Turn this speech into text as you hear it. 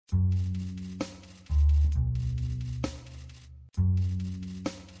Hello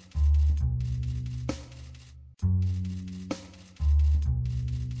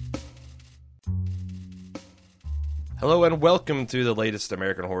and welcome to the latest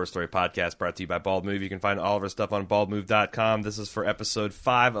American Horror Story podcast brought to you by Bald Move. You can find all of our stuff on baldmove.com. This is for episode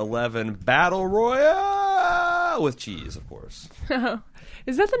 511, Battle Royale with cheese, of course.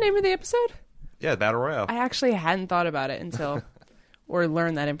 Is that the name of the episode? Yeah, Battle Royale. I actually hadn't thought about it until, or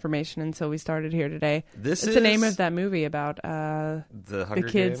learned that information until we started here today. This it's is the name of that movie about the Hunger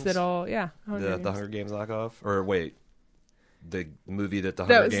kids Games? that all, yeah. The Hunger Games knockoff? Or wait, the movie that the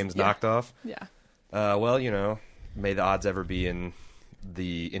Hunger Games knocked off? Yeah. Well, you know, may the odds ever be in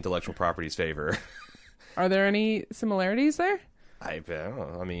the intellectual property's favor. Are there any similarities there? I don't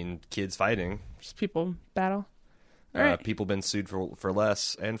know. I mean, kids fighting. Just people battle? All right. People been sued for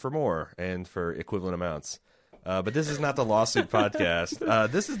less and for more and for equivalent amounts. But this is not the lawsuit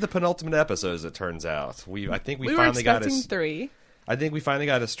podcast. This is the penultimate episode, as it turns out. I think we finally got three. I think we finally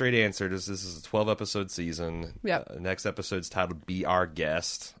got a straight answer. This is a 12-episode season. Yep. Next episode's titled Be Our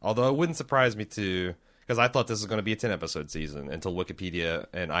Guest. Although it wouldn't surprise me too, because I thought this was going to be a 10-episode season until Wikipedia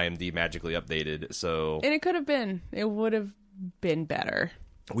and IMDb magically updated. So, And it could have been. It would have been better.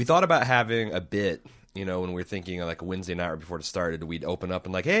 We thought about having a bit, you know, when we were thinking like a Wednesday night right before it started, we'd open up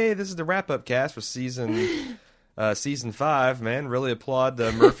and like, hey, this is the wrap-up cast for season 5, man. Really applaud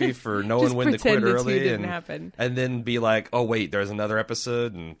Murphy for knowing when to quit early. Didn't happen. And then be like, oh, wait, there's another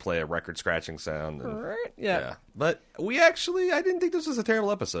episode, and play a record-scratching sound. Yeah. But I didn't think this was a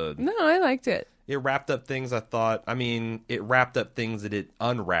terrible episode. No, I liked it. It wrapped up things it wrapped up things that it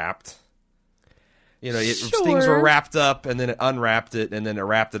unwrapped. You know, things were wrapped up, and then it unwrapped it, and then it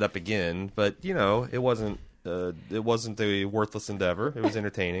wrapped it up again. But, you know, it wasn't a worthless endeavor. It was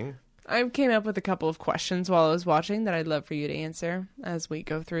entertaining. I came up with a couple of questions while I was watching that I'd love for you to answer as we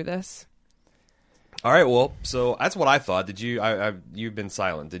go through this. All right, well, so that's what I thought. Did you? You've been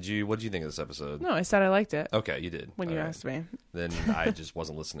silent. What did you think of this episode? No, I said I liked it. Okay, you did. When you asked me. Then I just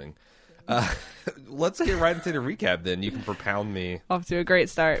wasn't listening. Let's get right into the recap then. You can propound me. Off to a great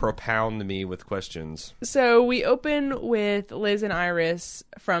start. Propound me with questions. So we open with Liz and Iris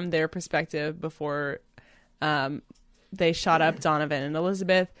from their perspective before they shot up Donovan and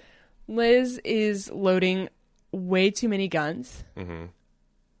Elizabeth. Liz is loading way too many guns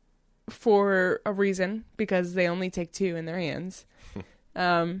for a reason, because they only take 2 in their hands.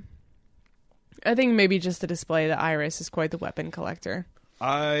 I think maybe just to display that Iris is quite the weapon collector.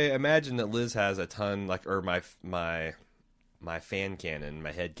 I imagine that Liz has a ton, my fan cannon,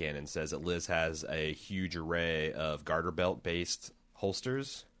 my head cannon says that Liz has a huge array of garter belt based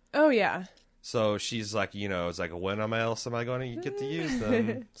holsters. Oh yeah. So she's like, you know, it's like, when else am I going to get to use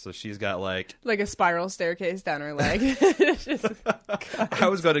them? So she's got like a spiral staircase down her leg. I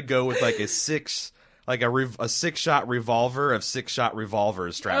was going to go with like a 6-shot revolver of 6-shot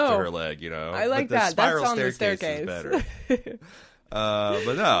revolvers strapped to her leg, you know. I like that. That's on the staircase. Is better.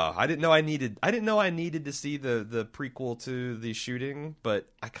 But no, I didn't know I needed to see the prequel to the shooting, but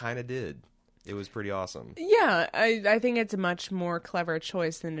I kind of did. It was pretty awesome. Yeah, I think it's a much more clever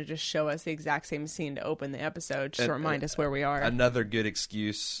choice than to just show us the exact same scene to open the episode, just to remind us where we are. Another good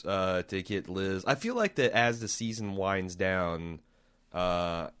excuse to get Liz. I feel like that as the season winds down,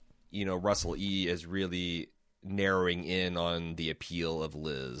 you know, Russell E. is really narrowing in on the appeal of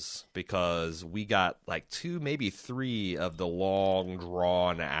Liz, because we got like 2, maybe 3 of the long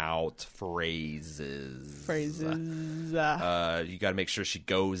drawn out phrases. You got to make sure she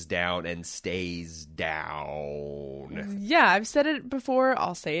goes down and stays down. Yeah, I've said it before,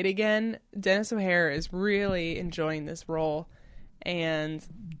 I'll say it again. Dennis O'Hare is really enjoying this role, and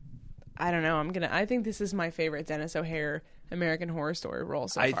I don't know, I think this is my favorite Dennis O'Hare American Horror Story role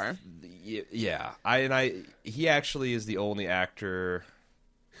so far. Yeah, he actually is the only actor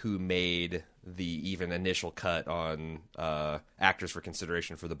who made the even initial cut on Actors for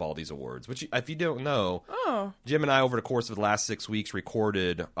Consideration for the Baldies Awards, which, if you don't know, Jim and I, over the course of the last 6 weeks,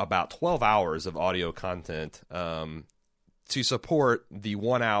 recorded about 12 hours of audio content to support the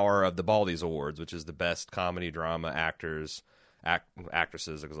 1 hour of the Baldies Awards, which is the best comedy drama actors,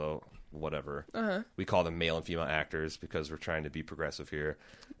 actresses, whatever. We call them male and female actors because we're trying to be progressive here.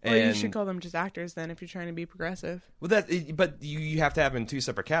 Or you should call them just actors then, if you're trying to be progressive. Well, but you have to have them in 2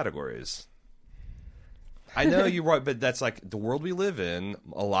 separate categories. I know you're right, but that's like the world we live in.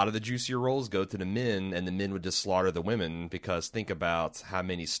 A lot of the juicier roles go to the men, and the men would just slaughter the women, because think about how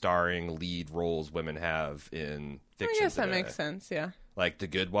many starring lead roles women have in fiction. I guess today. That makes sense, yeah. Like The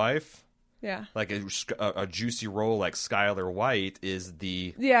Good Wife. Yeah. Like a juicy role like Skylar White is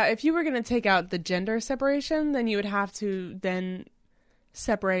the... Yeah, if you were going to take out the gender separation, then you would have to then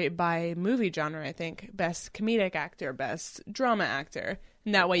separate by movie genre, I think. Best comedic actor, best drama actor.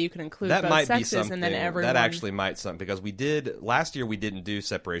 And that way you can include That both might be sexes, something. and then everyone... That actually might something, because last year we didn't do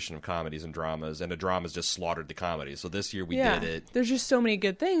separation of comedies and dramas, and the dramas just slaughtered the comedies. So this year we did it. There's just so many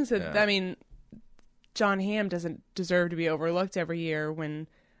good things that, Yeah. I mean, John Hamm doesn't deserve to be overlooked every year when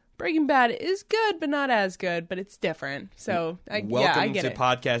Breaking Bad is good, but not as good, but it's different. So, I Welcome get to it.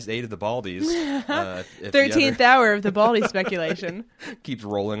 podcast 8 of the Baldies. If the 13th hour of the Baldy speculation. keeps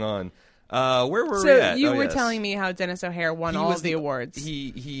rolling on. Where were we So at? you were Yes. telling me how Dennis O'Hare won He all was of the awards.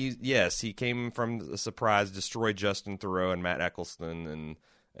 He came from a surprise, destroyed Justin Theroux and Matt Eccleston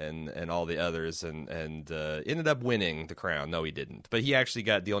and all the others, and ended up winning the crown. No, he didn't, but he actually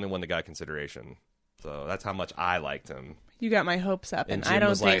got the only one that got consideration. So that's how much I liked him. You got my hopes up, and Jim I don't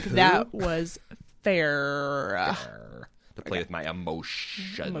was think like, "Who?" that was fair. To play with my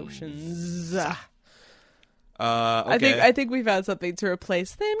emotions. Emotions. Okay. I think we found something to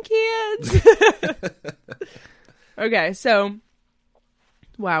replace them kids. Okay, so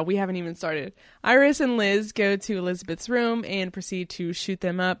wow, we haven't even started. Iris and Liz go to Elizabeth's room and proceed to shoot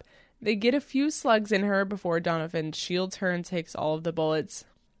them up. They get a few slugs in her before Donovan shields her and takes all of the bullets.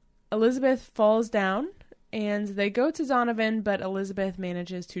 Elizabeth falls down and they go to Donovan, but Elizabeth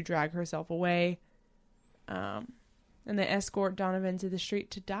manages to drag herself away. And they escort Donovan to the street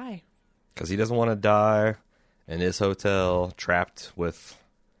to die. Because he doesn't want to die in his hotel, trapped with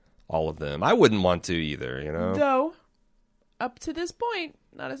all of them. I wouldn't want to either, you know? Though, up to this point,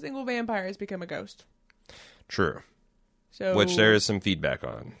 not a single vampire has become a ghost. True. So, Which there is some feedback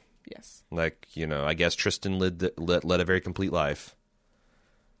on. yes. Like, you know, I guess Tristan led a very complete life.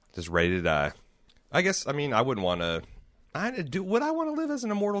 Just ready to die. I guess, I mean, I wouldn't want to... Would I want to live as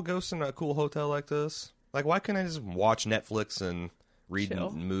an immortal ghost in a cool hotel like this? Like, why couldn't I just watch Netflix and read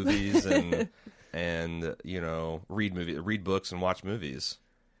Chill. movies and you know, read books and watch movies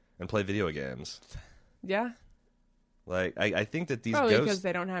and play video games? Yeah. Like, I think that these Probably ghosts... because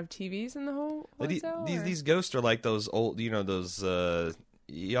they don't have TVs in the whole hotel. or- These ghosts are like those old, you know, those...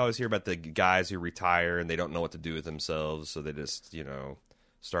 you always hear about the guys who retire and they don't know what to do with themselves, so they just, you know,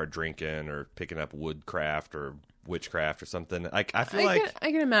 start drinking or picking up woodcraft or witchcraft or something. I feel I like...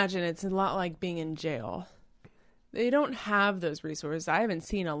 can imagine it's a lot like being in jail. They don't have those resources. I haven't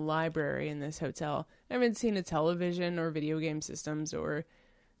seen a library in this hotel. I haven't seen a television or video game systems or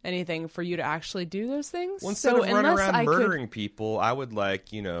anything for you to actually do those things. Well, instead so of running unless around I murdering people, I would,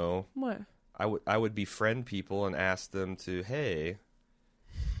 like, you know... What? I would befriend people and ask them to, hey...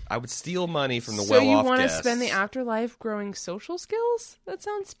 I would steal money from the So well-off you want to guests. spend the afterlife growing social skills? That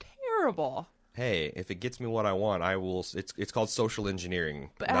sounds terrible. Hey, if it gets me what I want, I will... It's called social engineering,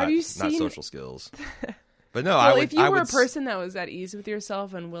 But not, have you not seen- social skills. But no, Well, I would... if you I were would a person that was at ease with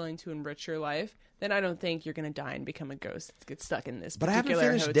yourself and willing to enrich your life, then I don't think you're going to die and become a ghost. Get stuck in this But I haven't particular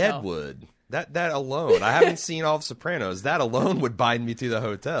finished hotel. Deadwood. That alone, I haven't seen all of Sopranos. That alone would bind me to the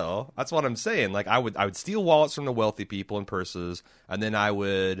hotel. That's what I'm saying. Like, I would steal wallets from the wealthy people and purses, and then I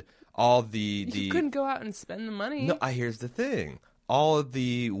would You couldn't go out and spend the money. No, here's the thing. All of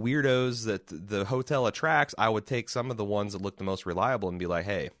the weirdos that the hotel attracts, I would take some of the ones that look the most reliable and be like,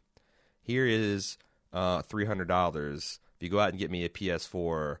 hey, here is $300. If you go out and get me a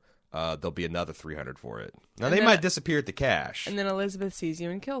PS4, there'll be another $300 for it. Now, And they then- might disappear at the cash. And then Elizabeth sees you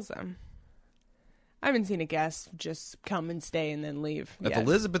and kills them. I haven't seen a guest just come and stay and then leave. If yet.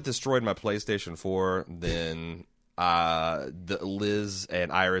 Elizabeth destroyed my PlayStation 4, then Liz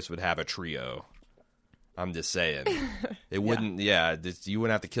and Iris would have a trio. I'm just saying. It wouldn't, you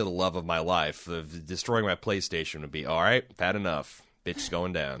wouldn't have to kill the love of my life. Destroying my PlayStation would be, all right, bad enough. Bitch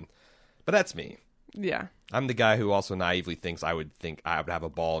going down. But that's me. Yeah. I'm the guy who also naively thinks I would have a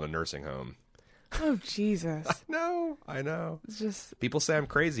ball in a nursing home. Oh, Jesus. No, I know. It's just, People say I'm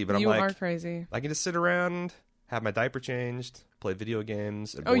crazy, but you I'm are like, crazy. I can just sit around, have my diaper changed, play video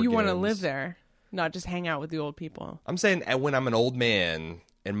games. And Oh, board you want to games. live there, not just hang out with the old people. I'm saying when I'm an old man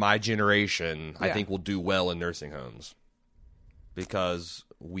in my generation, I Yeah. think we'll do well in nursing homes because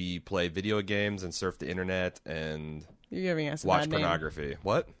we play video games and surf the internet and You're giving us a watch bad name. pornography.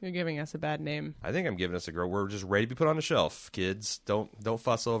 What? You're giving us a bad name. I think I'm giving us a girl. We're just ready to be put on the shelf, kids. Don't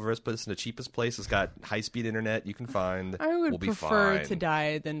fuss over us. Put us in the cheapest place. It's got high speed internet you can find. I would we'll be prefer fine. to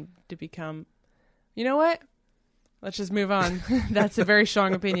die than to become. You know what? Let's just move on. That's a very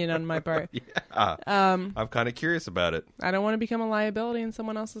strong opinion on my part. Yeah. I'm kind of curious about it. I don't want to become a liability in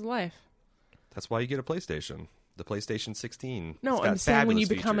someone else's life. That's why you get a PlayStation. The PlayStation 16. No, It's got I'm saying when you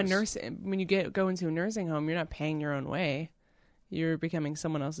fabulous become features. a nurse, when you go into a nursing home, you're not paying your own way. You're becoming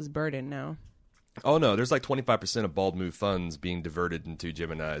someone else's burden now. Oh no, there's like 25% of Bald Move funds being diverted into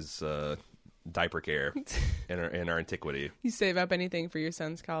Gemini's diaper care in our antiquity. You save up anything for your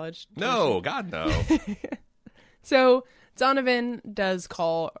son's college? No, God, no. So Donovan does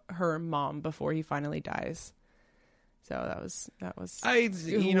call her mom before he finally dies. So that was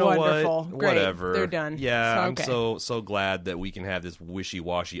you know wonderful. what? Great. Whatever. They're done. Yeah, So, I'm okay. so glad that we can have this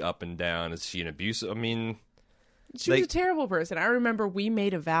wishy-washy up and down. Is she an abusive? I mean, She was a terrible person. I remember we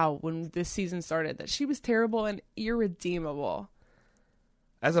made a vow when this season started that she was terrible and irredeemable.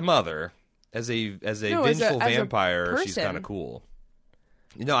 as a mother, as a vengeful vampire, she's person. kind of cool.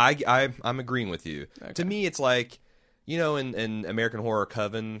 You know, I'm agreeing with you. Okay. To me, it's like, you know, in American Horror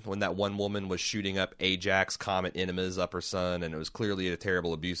Coven, when that one woman was shooting up Ajax Comet Enemas up her son, and it was clearly a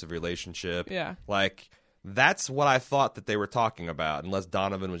terrible abusive relationship. Yeah. Like, that's what I thought that they were talking about, unless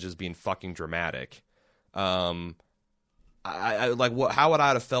Donovan was just being fucking dramatic. I like what? How would I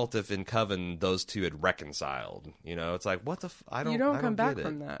have felt if in Coven those two had reconciled? You know, it's like, what the? I don't. You don't I come back get it.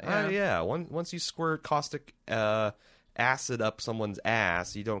 from that, Yeah. Once you squirt caustic acid up someone's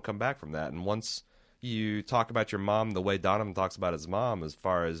ass, you don't come back from that. And once you talk about your mom the way Donovan talks about his mom, as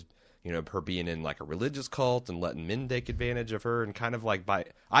far as, you know, her being in like a religious cult and letting men take advantage of her, and kind of like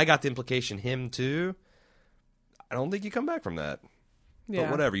I got the implication him too. I don't think you come back from that. Yeah.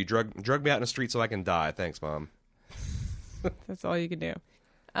 But whatever, you drug me out in the street so I can die. Thanks, Mom. That's all you can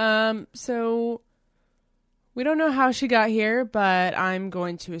do. So we don't know how she got here, but I'm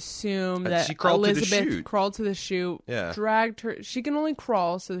going to assume that she crawled to the Elizabeth chute. crawled to the chute, Yeah. dragged her. She can only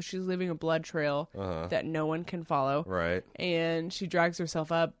crawl, so she's leaving a blood trail that no one can follow. Right. And she drags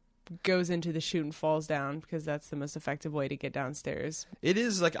herself up, goes into the chute, and falls down because that's the most effective way to get downstairs. It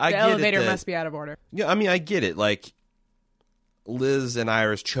is like The I get elevator it that, must be out of order. Yeah, I mean I get it. Like Liz and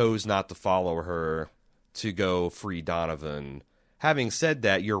Iris chose not to follow her to go free Donovan. Having said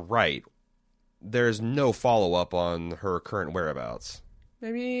that, you're right. There's no follow up on her current whereabouts.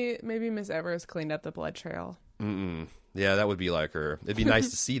 Maybe Miss Evers cleaned up the blood trail. Yeah, that would be like her. It'd be nice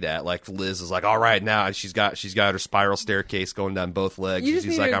to see that. Like Liz is like, all right, now she's got her spiral staircase going down both legs. You And just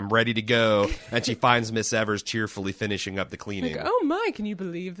she's need like, to- I'm ready to go. And she finds Miss Evers cheerfully finishing up the cleaning. Like, oh my, can you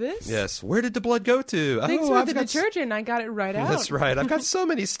believe this? Yes. Where did the blood go to? Thanks oh, for I've the got detergent. I got it right out. That's right. I've got so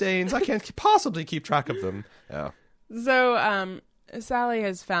many stains. I can't possibly keep track of them. Yeah. So, Sally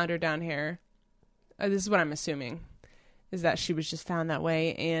has found her down here. This is what I'm assuming, is that she was just found that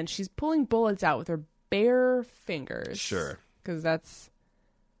way, and she's pulling bullets out with her bare fingers. Sure. Because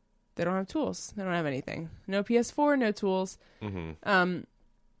they don't have tools. They don't have anything. No PS4, no tools. Mm-hmm. And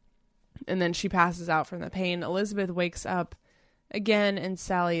then she passes out from the pain. Elizabeth wakes up again, and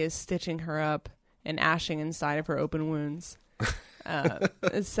Sally is stitching her up and ashing inside of her open wounds.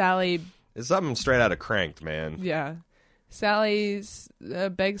 Sally... It's something straight out of Cranked, man. Yeah. Sally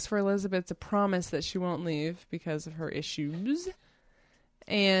begs for Elizabeth to promise that she won't leave because of her issues.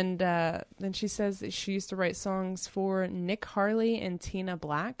 And then she says that she used to write songs for Nick Harley and Tina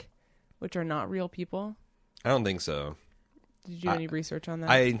Black, which are not real people. I don't think so. Did you do any research on that?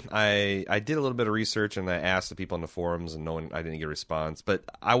 I did a little bit of research, and I asked the people on the forums, and I didn't get a response. But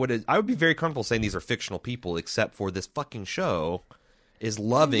I would be very comfortable saying these are fictional people, except for this fucking show is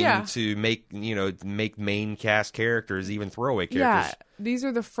loving to make main cast characters, even throwaway characters. Yeah, these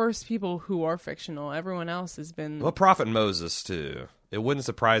are the first people who are fictional. Everyone else has been... Well, Prophet Moses too. It wouldn't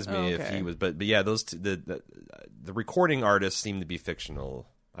surprise me if Okay. he was, but yeah, those two, the recording artists seem to be fictional.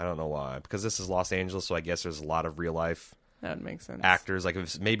 I don't know why, because this is Los Angeles, so I guess there's a lot of real life That would make sense. actors. Like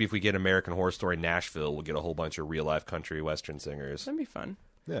maybe if we get American Horror Story Nashville, we'll get a whole bunch of real life country western singers. That'd be fun.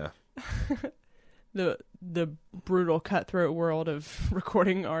 Yeah. The brutal cutthroat world of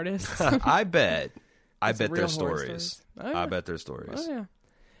recording artists. I bet. I It's bet real their horror stories. Oh, yeah. I bet their stories. Oh, yeah.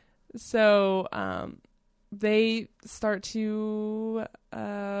 So, they start to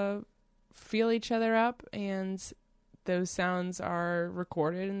feel each other up, and those sounds are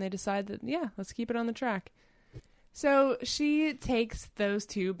recorded, and they decide that, yeah, let's keep it on the track. So she takes those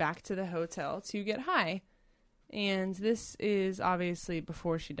two back to the hotel to get high. And this is obviously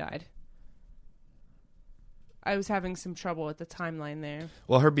before she died. I was having some trouble with the timeline there.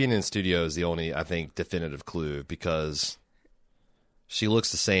 Well, her being in studio is the only, I think, definitive clue, because she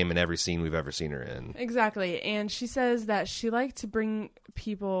looks the same in every scene we've ever seen her in. Exactly. And she says that she liked to bring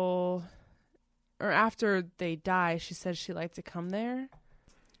people, or after they die, she says she liked to come there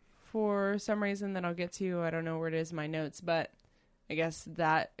for some reason that I'll get to. I don't know where it is in my notes, but I guess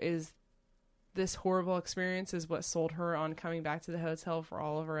that is, this horrible experience is what sold her on coming back to the hotel for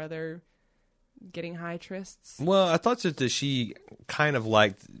all of her other getting high trysts. Well, I thought that she kind of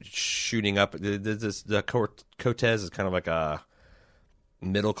liked shooting up. The Cortez is kind of like a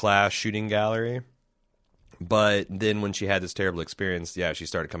middle class shooting gallery, But then when she had this terrible experience, yeah, she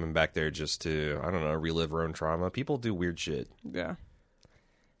started coming back there just to, I don't know, relive her own trauma. People do weird shit. Yeah.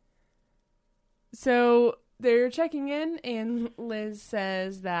 So they're checking in, and Liz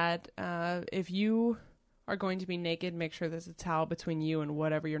says that if you are going to be naked, make sure there's a towel between you and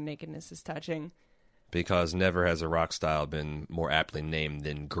whatever your nakedness is touching. Because never has a rock style been more aptly named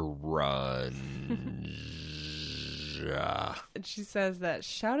than grunge. And she says that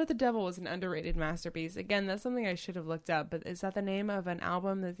Shout at the Devil was an underrated masterpiece. Again, that's something I should have looked up, but is that the name of an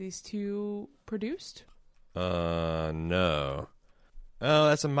album that these two produced? No. Oh,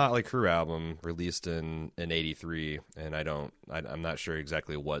 that's a Motley Crue album released in '83, and I'm not sure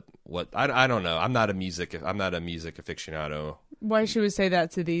exactly what I don't know. I'm not a music aficionado. Why she would say that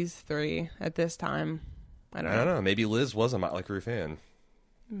to these three at this time, I don't know. Maybe Liz was a Motley Crue fan.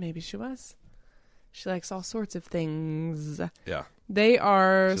 Maybe she was. She likes all sorts of things. Yeah. They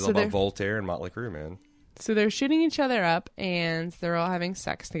are... She's all about Voltaire and Motley Crue, man. So they're shooting each other up, and they're all having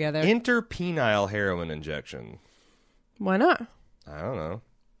sex together. Interpenile heroin injection. Why not? I don't know.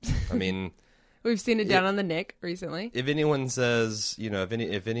 I mean... We've seen it down on the Nick recently. If anyone says,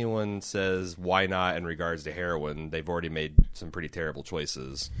 if anyone says why not in regards to heroin, they've already made some pretty terrible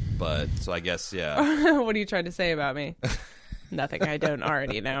choices. But, so I guess, yeah. What are you trying to say about me? Nothing I don't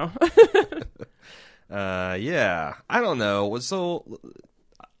already know. Yeah, I don't know. So,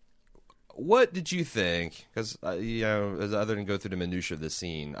 what did you think? Because as other than go through the minutia of this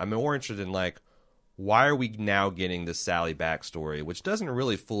scene, I'm more interested in why are we now getting this Sally backstory, which doesn't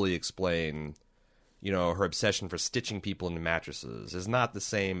really fully explain, her obsession for stitching people into mattresses is not the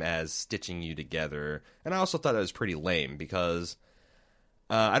same as stitching you together. And I also thought it was pretty lame because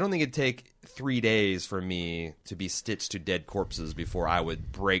I don't think it'd take 3 days for me to be stitched to dead corpses before I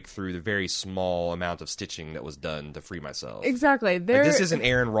would break through the very small amount of stitching that was done to free myself. Exactly. This isn't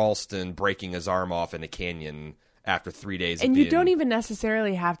Aaron Ralston breaking his arm off in a canyon after 3 days. And you don't even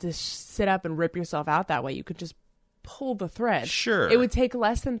necessarily have to sit up and rip yourself out that way. You could just pull the thread. Sure. It would take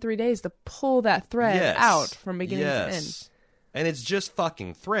less than 3 days to pull that thread out from beginning to end. And it's just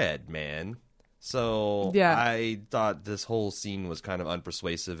fucking thread, man. So yeah. I thought this whole scene was kind of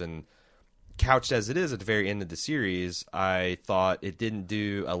unpersuasive, and couched as it is at the very end of the series, I thought it didn't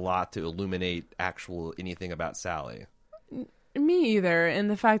do a lot to illuminate anything about Sally. Me either.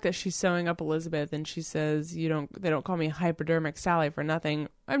 And the fact that she's sewing up Elizabeth and she says they don't call me hypodermic Sally for nothing.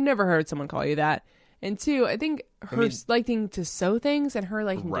 I've never heard someone call you that. And two, I think her liking to sew things and her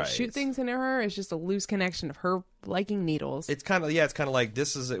liking to shoot things into her is just a loose connection of her liking needles. It's kind of like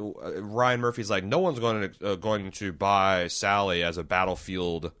this is Ryan Murphy's like, no one's going to buy Sally as a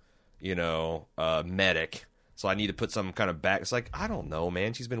battlefield, medic. So I need to put some kind of back. It's like, I don't know,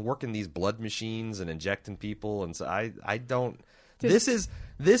 man. She's been working these blood machines and injecting people, and so I don't. This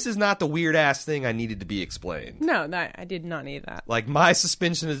is not the weird ass thing I needed to be explained. No, I did not need that. Like, my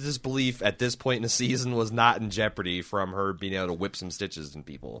suspension of disbelief at this point in the season was not in jeopardy from her being able to whip some stitches in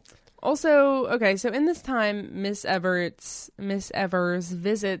people. Also, okay, so in this time, Miss Evers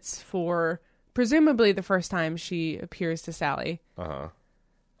visits for presumably the first time she appears to Sally.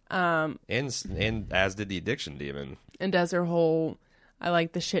 And as did the addiction demon. And does her whole, I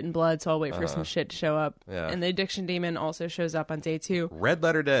like the shit and blood, so I'll wait for some shit to show up. Yeah. And the addiction demon also shows up on day 2. Red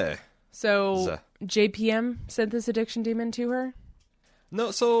letter day. So JPM sent this addiction demon to her?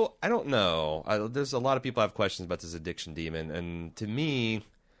 No, so I don't know. There's a lot of people have questions about this addiction demon, and to me,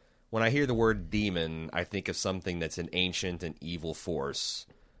 when I hear the word demon, I think of something that's an ancient and evil force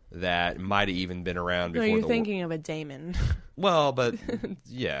that might have even been around before. No, you're thinking of a daemon. Well, but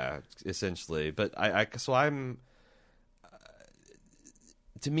yeah, essentially. But I'm.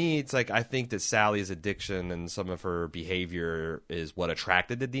 To me, it's like I think that Sally's addiction and some of her behavior is what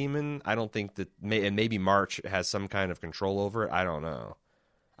attracted the demon. I don't think that, and maybe March has some kind of control over it. I don't know.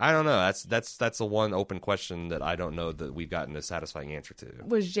 That's the one open question that I don't know that we've gotten a satisfying answer to.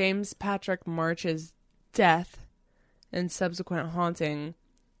 Was James Patrick March's death and subsequent haunting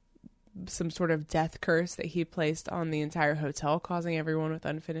some sort of death curse that he placed on the entire hotel, causing everyone with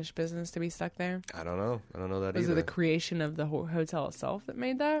unfinished business to be stuck there? I don't know that either. Was it the creation of the hotel itself that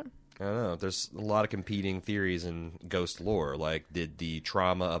made that? I don't know. There's a lot of competing theories in ghost lore. Like, did the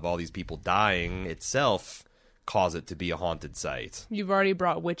trauma of all these people dying itself cause it to be a haunted site? You've already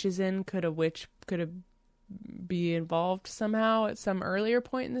brought witches in. Could a witch be involved somehow at some earlier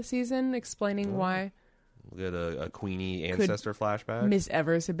point in the season, explaining why? We'll get a Queenie ancestor flashback. Miss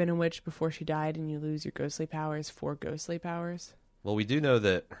Evers had been a witch before she died, and you lose your ghostly powers for ghostly powers. Well, we do know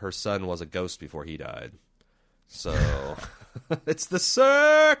that her son was a ghost before he died. So, it's the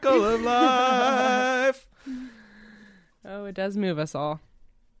circle of life. Oh, it does move us all.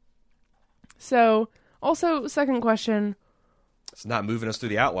 So, Also, second question, It's not moving us through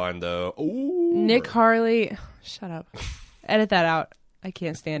the outline, though. Ooh. Nick Harley... Shut up. Edit that out. I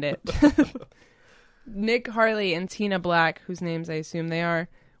can't stand it. Nick Harley and Tina Black, whose names I assume they are,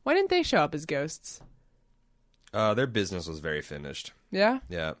 why didn't they show up as ghosts? Their business was very finished. Yeah?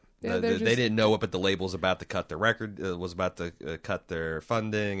 Yeah. Yeah, They just- didn't know what, but the label was about to cut their record, was about to cut their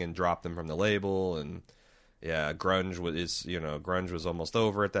funding and drop them from the label. And yeah, grunge was almost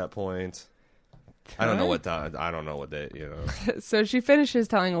over at that point. I don't know what time. I don't know what they, So she finishes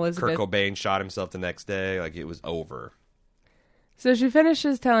telling Elizabeth... Kurt Cobain shot himself the next day. Like, it was over. So she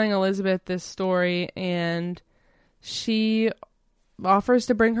finishes telling Elizabeth this story, and she offers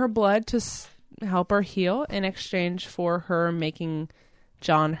to bring her blood to help her heal in exchange for her making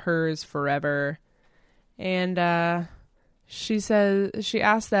John hers forever. And she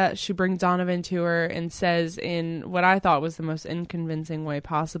asks that she bring Donovan to her, and says in what I thought was the most inconvincing way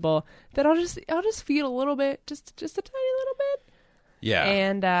possible that I'll just feed a little bit, just a tiny little bit. Yeah.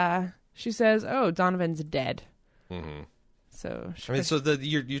 And she says, "Oh, Donovan's dead." Mm-hmm. So I mean, so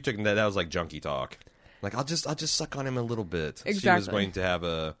you took that was like junkie talk. Like, I'll just suck on him a little bit. Exactly. She was going to have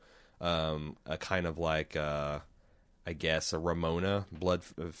a kind of like I guess a Ramona blood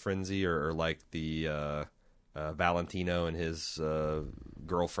frenzy, or like the Valentino and his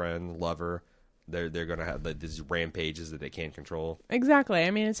girlfriend lover. They're gonna have these rampages that they can't control. Exactly.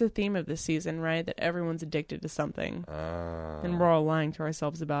 I mean, it's a theme of this season, right? That everyone's addicted to something, and we're all lying to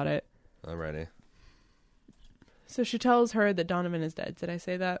ourselves about it. Alrighty. So she tells her that Donovan is dead. Did I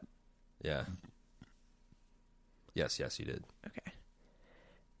say that? Yeah. Yes, you did. Okay.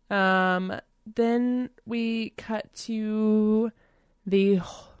 Then we cut to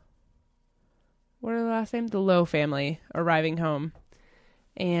what are the last name? The Lowe family arriving home.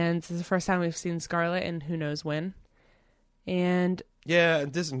 And this is the first time we've seen Scarlett in who knows when. And yeah,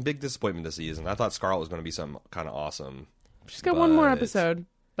 this big disappointment this season. I thought Scarlett was going to be something kind of awesome. she's got one more episode,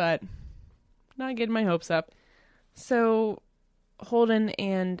 but not getting my hopes up. So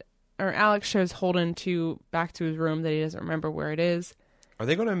Alex shows Holden back to his room that he doesn't remember where it is. Are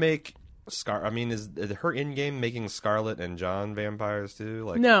they going to make is her in game making Scarlett and John vampires too?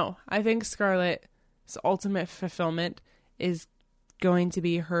 Like, No, I think Scarlett's ultimate fulfillment is going to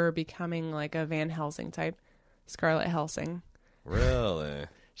be her becoming like a Van Helsing type, Scarlett Helsing. really?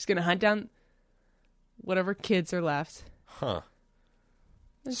 She's gonna hunt down whatever kids are left. Huh.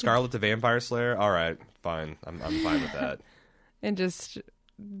 Scarlett the Vampire Slayer? All right, fine. I'm fine with that. And just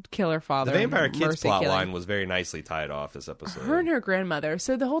kill her father. The Vampire and Kids mercy plot killing. line was very nicely tied off this episode. Her and her grandmother.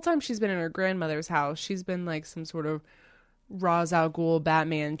 So the whole time she's been in her grandmother's house, she's been like some sort of Ra's al Ghul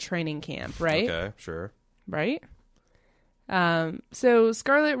Batman training camp, right? Okay, sure. Right? So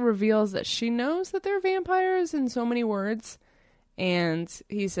Scarlett reveals that she knows that they're vampires in so many words. And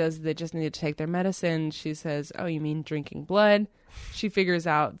he says they just need to take their medicine. She says, "Oh, you mean drinking blood?" She figures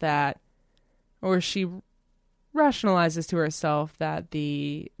out that, or she rationalizes to herself that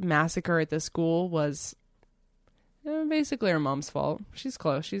the massacre at the school was basically her mom's fault. She's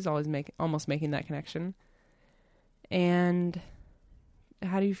close. She's always almost making that connection. And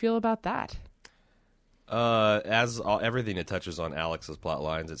how do you feel about that? Everything that touches on Alex's plot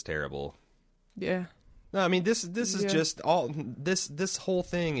lines, it's terrible. Yeah. No, I mean this is Yeah. just all this whole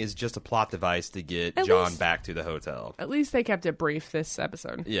thing is just a plot device to get At John least- back to the hotel. At least they kept it brief this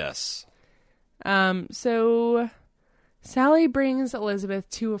episode. Yes. So Sally brings Elizabeth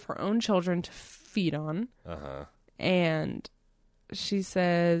two of her own children to feed on. Uh-huh. And she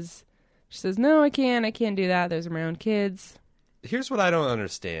says, "No, I can't do that. Those are my own kids." Here's what I don't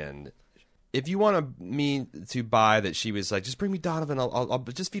understand. If you want me to buy that she was like, just bring me Donovan, I'll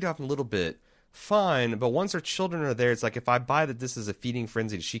just feed off him a little bit, fine. But once her children are there, it's like, if I buy that this is a feeding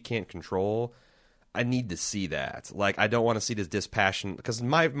frenzy that she can't control, I need to see that. Like, I don't want to see this dispassion. Because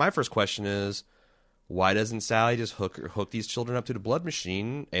my first question is, why doesn't Sally just hook these children up to the blood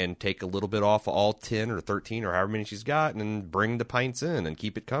machine and take a little bit off all 10 or 13 or however many she's got and bring the pints in and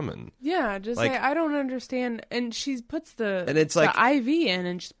keep it coming? Yeah, just Like- say, I don't understand. And she puts the IV in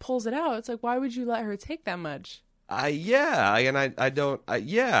and just pulls it out. It's like, why would you let her take that much? I don't.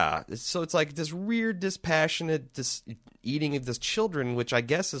 So it's like this weird, dispassionate, eating of this children, which I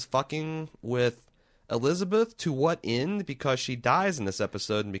guess is fucking with Elizabeth. To what end? Because she dies in this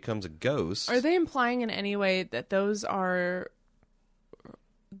episode and becomes a ghost. Are they implying in any way that those are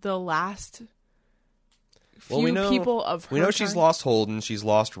the last few people of her We know she's kind? lost Holden. She's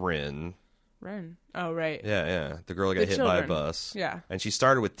lost Ren. Ren. Oh, right. Yeah. The girl that got The hit by a children. bus. Yeah. And she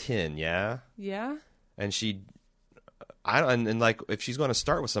started with 10. Yeah. Yeah? And and like, if she's going to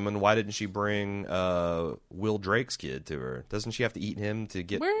start with someone, why didn't she bring Will Drake's kid to her? Doesn't she have to eat him to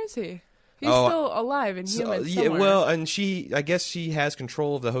get? Where is he? He's still alive and human somewhere. Well, and I guess she has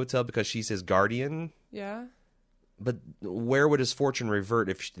control of the hotel because she's his guardian. Yeah. But where would his fortune revert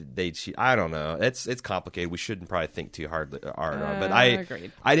if I don't know. It's complicated. We shouldn't probably think too hard on it. But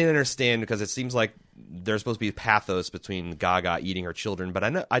Agreed. I didn't understand because it seems like there's supposed to be pathos between Gaga eating her children.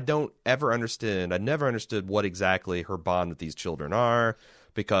 But I don't ever understand. I never understood what exactly her bond with these children are.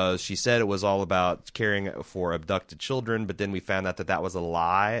 Because she said it was all about caring for abducted children, but then we found out that was a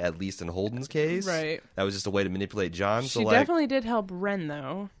lie, at least in Holden's case. Right. That was just a way to manipulate John. She definitely did help Ren,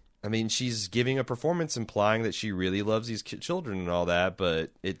 though. I mean, she's giving a performance implying that she really loves these children and all that,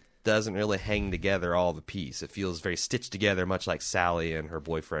 but it doesn't really hang together all the piece. It feels very stitched together, much like Sally and her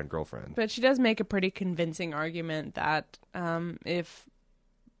girlfriend. But she does make a pretty convincing argument that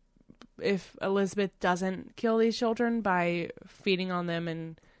if Elizabeth doesn't kill these children by feeding on them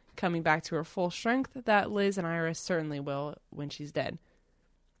and coming back to her full strength, that Liz and Iris certainly will when she's dead.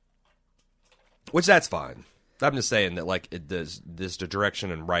 Which that's fine. I'm just saying that the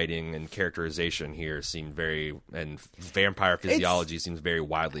direction and writing and characterization here seem and vampire physiology seems very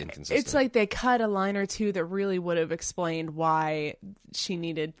wildly inconsistent. It's like they cut a line or two that really would have explained why she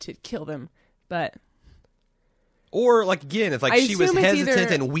needed to kill them, but. Or, again, if, she was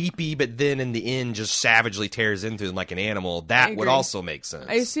hesitant and weepy, but then in the end just savagely tears into them like an animal, that would also make sense.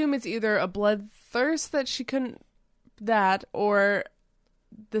 I assume it's either a bloodthirst that she couldn't... or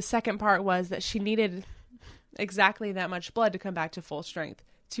the second part was that she needed exactly that much blood to come back to full strength.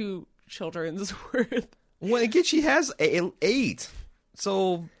 2 children's worth. Well, again, she has 8.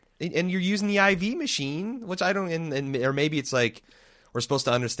 So, and you're using the IV machine, which I don't... or maybe it's we're supposed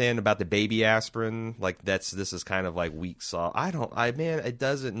to understand about the baby aspirin, this is kind of weak sauce. It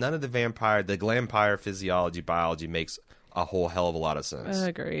doesn't, none of the glampire physiology, biology makes a whole hell of a lot of sense.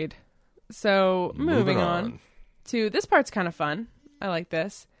 Agreed. So, moving on to, this part's kind of fun. I like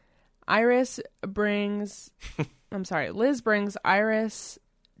this. Liz brings Iris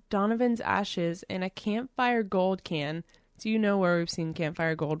Donovan's ashes in a campfire gold can. Do you know where we've seen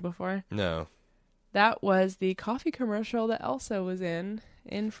campfire gold before? No. That was the coffee commercial that Elsa was in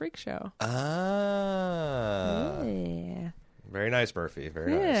Freak Show. Ah. Yeah. Very nice, Murphy.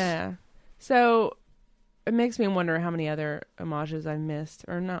 Very nice. Yeah. So it makes me wonder how many other homages I missed.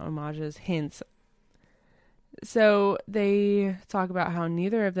 Or not homages, hints. So they talk about how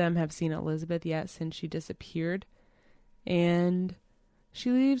neither of them have seen Elizabeth yet since she disappeared. And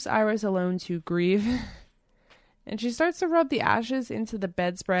she leaves Iris alone to grieve. And she starts to rub the ashes into the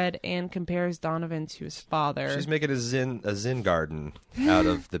bedspread and compares Donovan to his father. She's making a zen garden out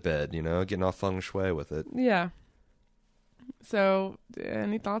of the bed, getting all feng shui with it. Yeah. So,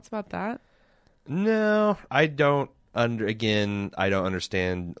 any thoughts about that? No, I don't. I don't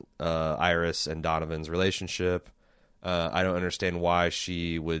understand Iris and Donovan's relationship. I don't understand why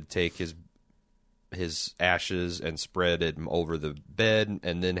she would take his ashes and spread it over the bed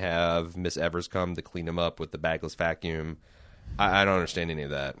and then have Miss Evers come to clean them up with the bagless vacuum. I don't understand any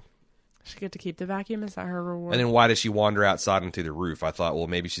of that. She get to keep the vacuum? Is that her reward? And then why does she wander outside onto the roof? I thought, well,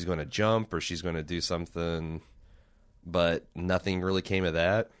 maybe she's going to jump or she's going to do something, but nothing really came of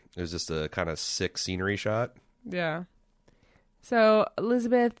that. It was just a kind of sick scenery shot. Yeah. So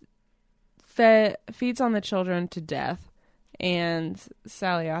Elizabeth feeds on the children to death. And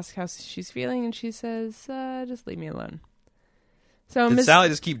Sally asks how she's feeling, and she says, just leave me alone. So Did Sally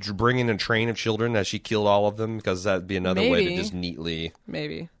just keep bringing a train of children as she killed all of them? Because that'd be another way to just neatly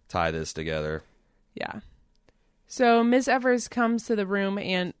tie this together. Yeah. So Miss Evers comes to the room,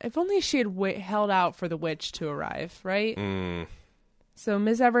 and if only she had held out for the witch to arrive, right? Mm. So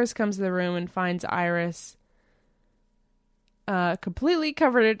Miss Evers comes to the room and finds Iris completely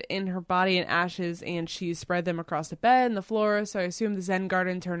covered in her body in ashes, and she spread them across the bed and the floor. So I assume the Zen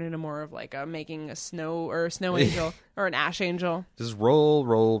garden turned into more of making a snow angel or an ash angel. Just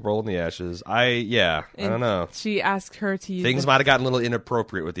roll in the ashes. I don't know. She asked her to use things might have gotten a little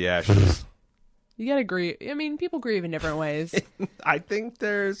inappropriate with the ashes. You gotta grieve. I mean, people grieve in different ways. I think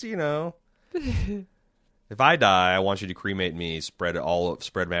there's, if I die, I want you to cremate me, spread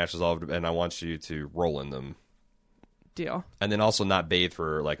my ashes all over, and I want you to roll in them. Deal. And then also not bathe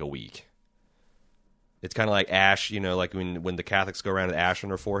for a week. It's kind of like ash, like when the Catholics go around with ash on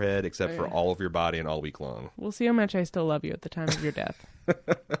their forehead, except for all of your body and all week long. We'll see how much I still love you at the time of your death.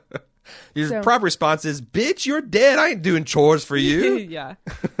 Your proper response is, bitch, you're dead. I ain't doing chores for you. Yeah.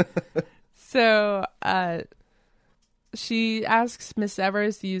 So, she asks Miss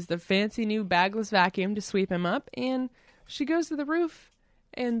Evers to use the fancy new bagless vacuum to sweep him up, and she goes to the roof,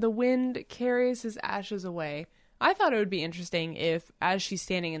 and the wind carries his ashes away. I thought it would be interesting if, as she's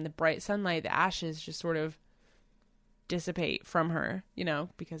standing in the bright sunlight, the ashes just sort of dissipate from her,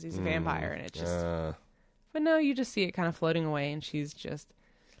 because he's a vampire, and it's just. But no, you just see it kind of floating away, and she's just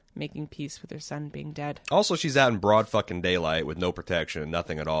making peace with her son being dead. Also, she's out in broad fucking daylight with no protection,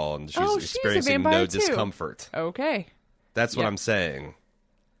 nothing at all, and she's experiencing no discomfort. Okay. That's what I'm saying.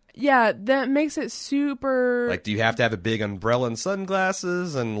 Yeah, that makes it super... Like, do you have to have a big umbrella and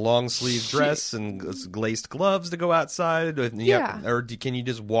sunglasses and long sleeve dress and glazed gloves to go outside? Or can you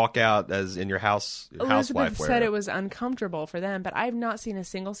just walk out as in your housewife wear? Elizabeth said it was uncomfortable for them, but I've not seen a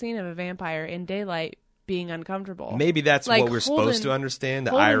single scene of a vampire in daylight being uncomfortable. Maybe that's what we're supposed to understand.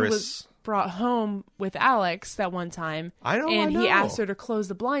 That Iris was brought home with Alex that one time. I know. He asked her to close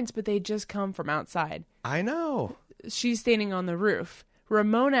the blinds, but they just come from outside. I know. She's standing on the roof.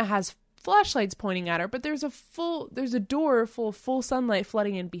 Ramona has flashlights pointing at her, but there's a door full of full sunlight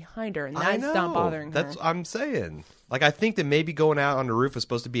flooding in behind her, and that's not bothering her. That's what I'm saying. Like, I think that maybe going out on the roof was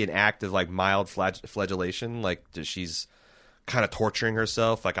supposed to be an act of, like, mild flagellation. Like, she's kind of torturing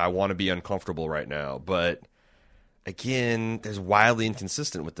herself. Like, I want to be uncomfortable right now. But, again, there's wildly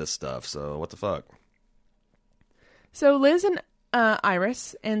inconsistent with this stuff. So, what the fuck? So, Liz and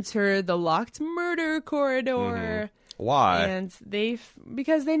Iris enter the locked murder corridor. Mm-hmm. Why? And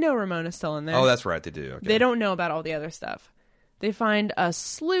because they know Ramona's still in there. Oh, that's right, they do. Okay. They don't know about all the other stuff. They find a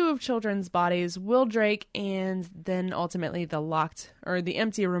slew of children's bodies, Will Drake, and then ultimately the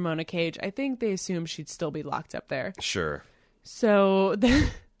empty Ramona cage. I think they assume she'd still be locked up there. Sure. So they,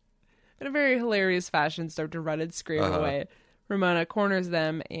 in a very hilarious fashion, start to run and scream away. Ramona corners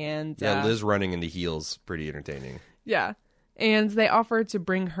them, and Liz running into heels, pretty entertaining. Yeah. And they offer to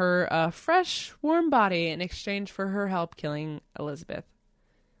bring her a fresh, warm body in exchange for her help killing Elizabeth.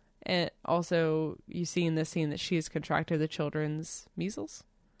 And also, you see in this scene that she has contracted the children's measles.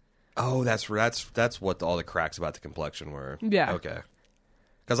 Oh, that's what all the cracks about the complexion were. Yeah. Okay.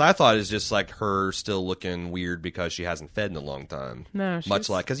 Because I thought it was just like her still looking weird because she hasn't fed in a long time. No, much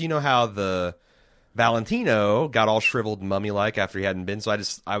like, because you know how the Valentino got all shriveled and mummy-like after he hadn't been, so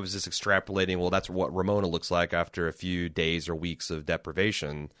I was just extrapolating, well, that's what Ramona looks like after a few days or weeks of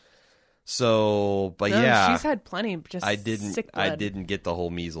deprivation. So, but she's had plenty, just sick blood. I didn't get the whole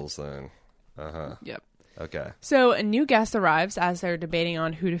measles thing. Yep. Okay. So, a new guest arrives as they're debating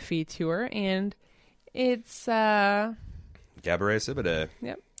on who to feed to her, and it's, Gabourey Sidibe.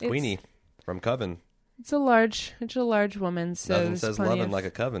 Yep. Queenie from Coven. It's a large woman, so nothing says loving like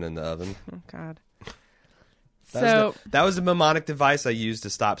a coven in the oven. Oh, God. That was the mnemonic device I used to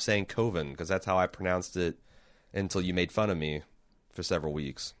stop saying Coven, because that's how I pronounced it until you made fun of me for several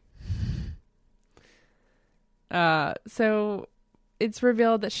weeks. So it's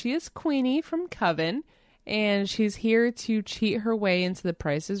revealed that she is Queenie from Coven, and she's here to cheat her way into The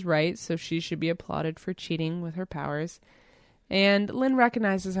Price is Right, so she should be applauded for cheating with her powers. And Lynn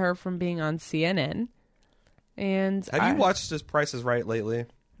recognizes her from being on CNN. And have you watched this Price is Right lately?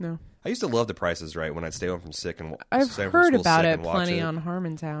 No. I used to love The Price is Right when I'd stay home from sick and I've heard about it plenty on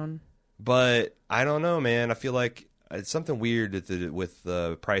Harmontown. But I don't know, man. I feel like it's something weird with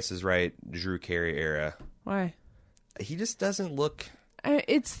the Price is Right Drew Carey era. Why? He just doesn't look. I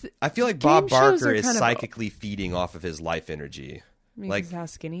feel like Bob Barker is psychically feeding off of his life energy. Like how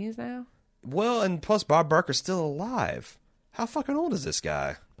skinny he is now. Well, and plus Bob Barker's still alive. How fucking old is this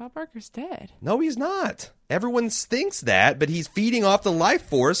guy? Bob Barker's dead. No, he's not. Everyone thinks that, but he's feeding off the life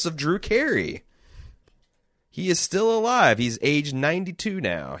force of Drew Carey. He is still alive. He's age 92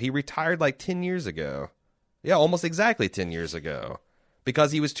 now. He retired like 10 years ago. Yeah, almost exactly 10 years ago.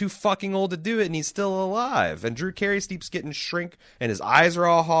 Because he was too fucking old to do it, and he's still alive. And Drew Carey keeps getting shrink, and his eyes are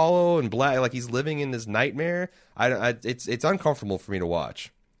all hollow and black, like he's living in this nightmare. It's uncomfortable for me to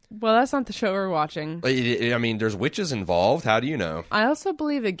watch. Well, that's not the show we're watching. I mean, there's witches involved. How do you know? I also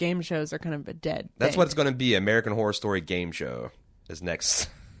believe that game shows are kind of a dead That's thing. what it's going to be. American Horror Story game show is next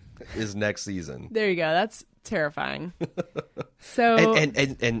season. There you go. That's terrifying. So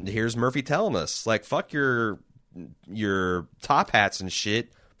and here's Murphy telling us, like, fuck your top hats and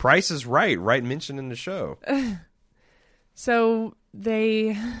shit. Price is Right mentioned in the show. So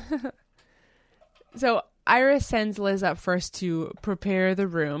Iris sends Liz up first to prepare the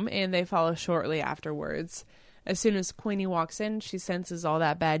room, and they follow shortly afterwards. As soon as Queenie walks in, she senses all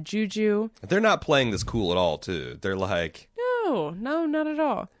that bad juju. They're not playing this cool at all, too. They're like... No, not at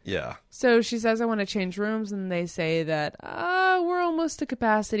all. Yeah. So she says, I want to change rooms, and they say that, we're almost to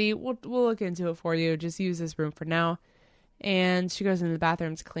capacity. We'll look into it for you. Just use this room for now. And she goes into the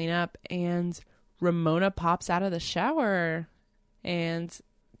bathroom to clean up, and Ramona pops out of the shower and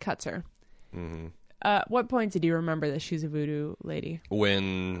cuts her. Mm-hmm. What point did you remember that she's a voodoo lady?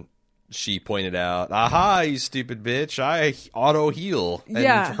 When she pointed out, aha, you stupid bitch, I auto-heal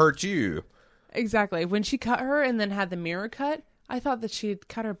and hurt you. Exactly. When she cut her and then had the mirror cut, I thought that she had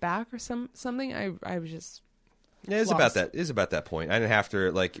cut her back or something. I was just Yeah, it's lost. about that. It's about that point. I didn't have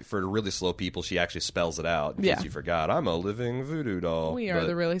to for really slow people. She actually spells it out because Yeah. you forgot. I'm a living voodoo doll. We are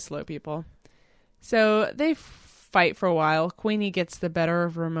the really slow people. So they fight for a while. Queenie gets the better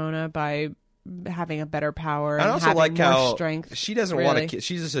of Ramona by having a better power and I also having like more how strength. she doesn't want to.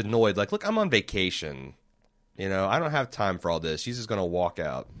 She's just annoyed. Like, look, I'm on vacation. You know, I don't have time for all this. She's just gonna walk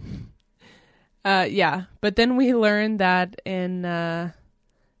out. Yeah, but then we learn that in the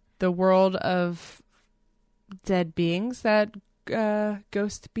world of dead beings, that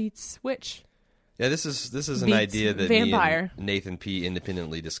ghost beats witch. Yeah, this is an Beats idea that vampire. me and Nathan P.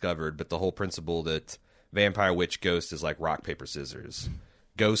 independently discovered. But the whole principle that vampire, witch, ghost is like rock, paper, scissors.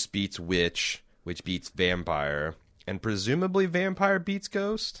 Ghost beats witch, which beats vampire, and presumably vampire beats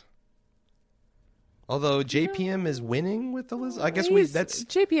ghost. Although JPM is winning with Elizabeth, I guess that's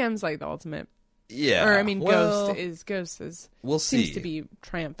JPM's like the ultimate. yeah. Or I mean, well, Ghost is we'll seems see. to be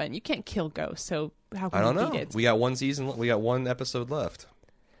triumphant. You can't kill Ghost, so how can I don't you know. beat it? We got one episode left.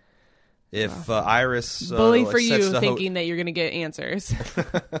 If Iris Bully for sets you the thinking that you're going to get answers.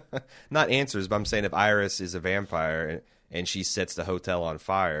 not answers, but I'm saying if Iris is a vampire and she sets the hotel on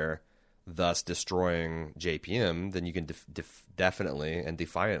fire, thus destroying JPM, then you can definitely and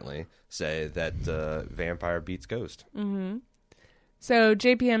defiantly say that vampire beats ghost. Mm-hmm. So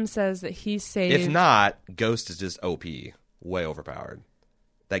JPM says that he saved. If not, ghost is just OP, way overpowered.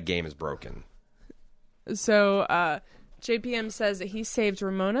 That game is broken. So JPM says that he saved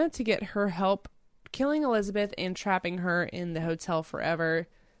Ramona to get her help killing Elizabeth and trapping her in the hotel forever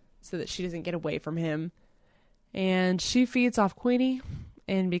so that she doesn't get away from him. And she feeds off Queenie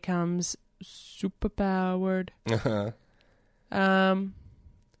and becomes superpowered.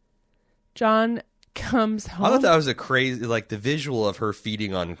 John comes home. I thought that was a crazy, like the visual of her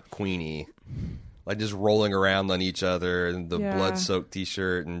feeding on Queenie, like just rolling around on each other and the Yeah. blood-soaked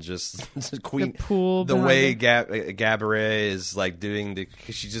T-shirt and just Queen. the pool. The behind way her. Gabourey is like doing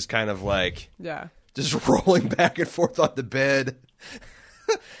she's just kind of like Yeah. just rolling back and forth on the bed.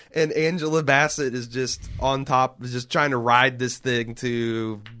 And Angela Bassett is just on top, just trying to ride this thing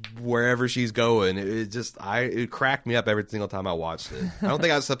to wherever she's going. It cracked me up every single time I watched it. I don't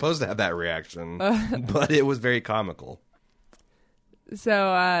think I was supposed to have that reaction, but it was very comical.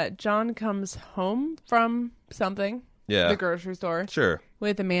 So John comes home from something, Yeah, the grocery store, sure.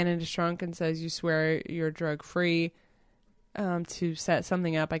 with a man in his trunk and says, "You swear you're drug free." To set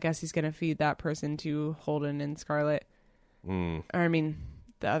something up, I guess he's going to feed that person to Holden and Scarlett. Or I mean,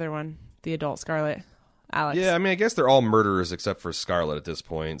 the other one, the adult Scarlett, Alex. Yeah, I mean, I guess they're all murderers except for Scarlett at this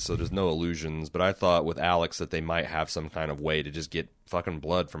point, so there's no illusions. But I thought with Alex that they might have some kind of way to just get fucking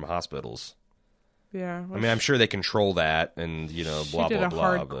blood from hospitals. Yeah. I mean, I'm sure they control that, and blah blah blah. She did a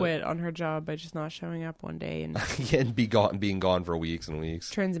hard but- quit on her job by just not showing up one day and and being gone for weeks and weeks.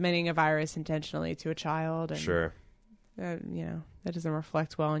 transmitting a virus intentionally to a child. And, Sure. that doesn't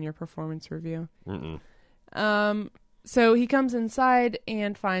reflect well in your performance review. Mm-mm. So he comes inside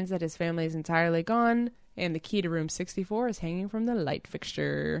and finds that his family is entirely gone, and the key to room 64 is hanging from the light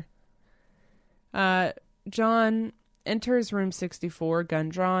fixture. John enters room 64, gun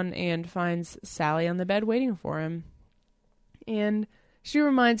drawn, and finds Sally on the bed waiting for him. And she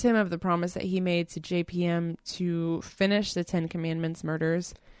reminds him of the promise that he made to JPM to finish the 10 Commandments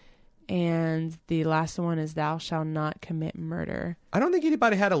murders. And the last one is "Thou shalt not commit murder." I don't think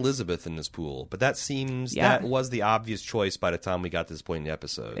anybody had Elizabeth in this pool, but that seems that was the obvious choice by the time we got to this point in the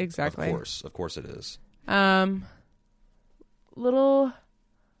episode. Exactly. Of course it is. I'm a little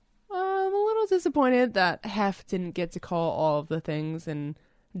disappointed that Hef didn't get to call all of the things, and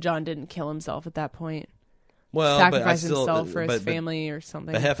John didn't kill himself at that point. Well, Sacrifice himself for his family or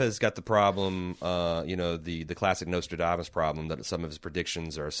something. But Hef has got the problem, the classic Nostradamus problem that some of his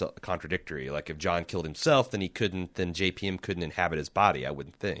predictions are contradictory. Like if John killed himself, then JPM couldn't inhabit his body. I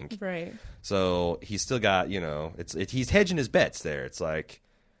wouldn't think. Right. So he's still got, he's hedging his bets there. It's like,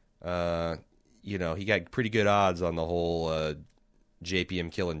 he got pretty good odds on the whole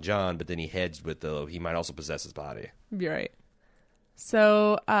JPM killing John, but then he hedged with he might also possess his body. You're right.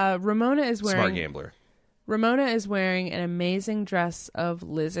 So Ramona is wearing Smart gambler. Ramona is wearing an amazing dress of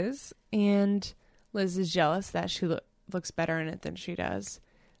Liz's, and Liz is jealous that she looks better in it than she does.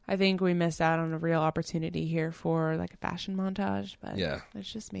 I think we missed out on a real opportunity here for like a fashion montage, but yeah,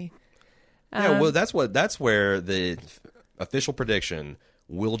 that's just me. Yeah, well, that's where the official prediction: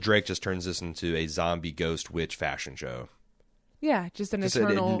 Will Drake just turns this into a zombie ghost witch fashion show. Yeah, just an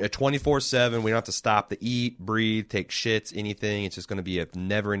eternal... A 24/7. We don't have to stop to eat, breathe, take shits, anything. It's just going to be a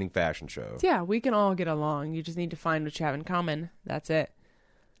never-ending fashion show. Yeah, we can all get along. You just need to find what you have in common. That's it.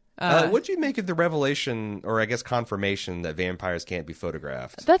 What'd you make of the revelation, or I guess confirmation, that vampires can't be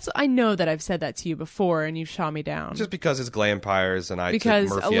photographed? I know that I've said that to you before, and you shot me down. Just because it's glampires, and I because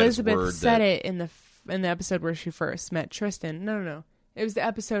took Murphy Elizabeth at his word said it in the episode where she first met Tristan. No. It was the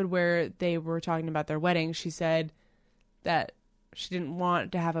episode where they were talking about their wedding. She said that she didn't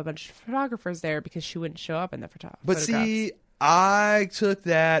want to have a bunch of photographers there because she wouldn't show up in the photographs. But see, I took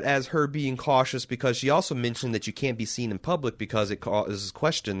that as her being cautious, because she also mentioned that you can't be seen in public because it causes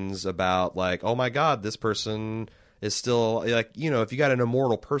questions about, like, oh my God, this person is still, like, if you got an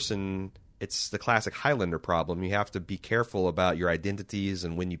immortal person, it's the classic Highlander problem. You have to be careful about your identities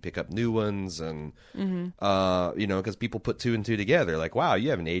and when you pick up new ones, and because people put 2 and 2 together, like, wow,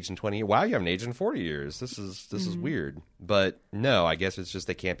 you haven't aged in 20 years. Wow, you haven't aged in 40 years. This is weird. But no, I guess it's just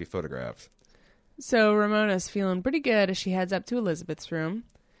they can't be photographed. So Ramona's feeling pretty good as she heads up to Elizabeth's room.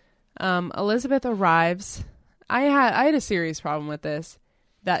 Elizabeth arrives. I had a serious problem with this,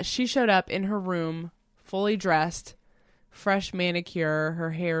 that she showed up in her room fully dressed, fresh manicure,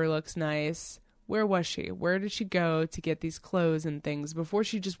 her hair looks nice. Where was she? Where did she go to get these clothes and things before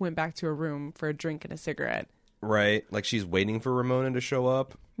she just went back to her room for a drink and a cigarette? Right. Like she's waiting for Ramona to show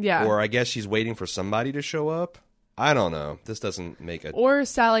up? Yeah. Or I guess she's waiting for somebody to show up? I don't know. This doesn't make it. Or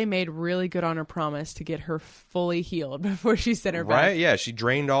Sally made really good on her promise to get her fully healed before she sent her back. Right? Yeah. She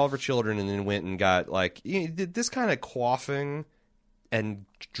drained all of her children and then went and got, like, this kind of coiffing and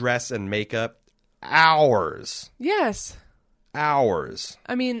dress and makeup. Hours. Yes. Hours.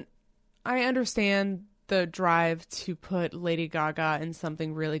 I mean, I understand the drive to put Lady Gaga in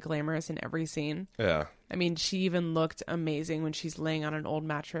something really glamorous in every scene. Yeah. I mean, she even looked amazing when she's laying on an old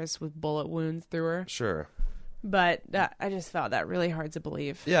mattress with bullet wounds through her. Sure. But I just found that really hard to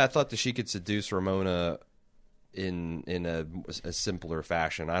believe. Yeah, I thought that she could seduce Ramona in a simpler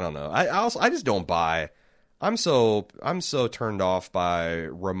fashion. I don't know. I just don't buy. I'm so turned off by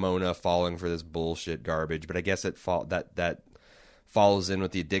Ramona falling for this bullshit garbage. But I guess that follows in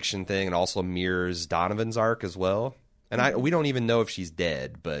with the addiction thing and also mirrors Donovan's arc as well. And we don't even know if she's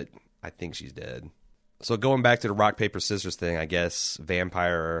dead, but I think she's dead. So going back to the rock paper scissors thing, I guess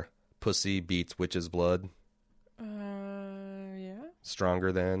vampire pussy beats witch's blood. Yeah.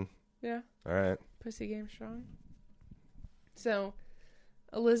 Stronger than? Yeah. All right. Pussy game strong. So,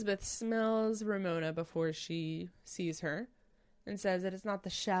 Elizabeth smells Ramona before she sees her and says that it's not the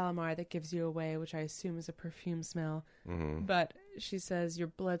Shalimar that gives you away, which I assume is a perfume smell. Mm-hmm. But she says your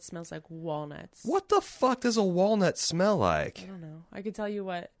blood smells like walnuts. What the fuck does a walnut smell like? I don't know. I could tell you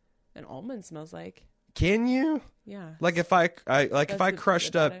what an almond smells like. Can you? Yeah. Like if I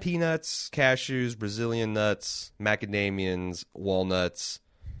crushed up peanuts, cashews, Brazilian nuts, macadamians, walnuts,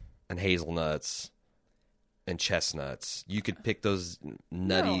 and hazelnuts, and chestnuts, you could pick those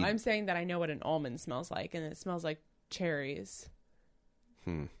nutty. No, I'm saying that I know what an almond smells like, and it smells like cherries.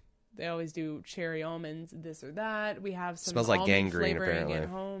 They always do cherry almonds, this or that. We have some smells like almond gangrene flavoring apparently at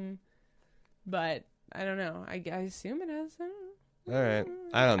home, but I don't know. I assume it has. All right.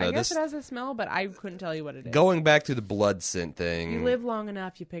 I don't know. I guess it has a smell, but I couldn't tell you what it is. Going back to the blood scent thing. You live long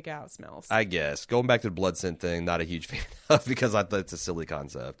enough, you pick out smells. I guess. Going back to the blood scent thing, not a huge fan of because I thought it's a silly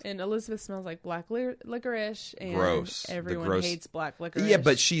concept. And Elizabeth smells like black licorice. And gross. Everyone hates black licorice. Yeah,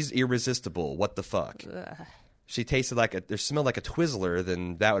 but she's irresistible. What the fuck? Ugh. She tasted smelled like a Twizzler,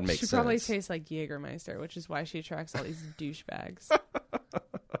 then that would make sense. She probably tastes like Jägermeister, which is why she attracts all these douchebags.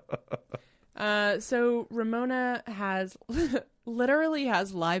 So Ramona literally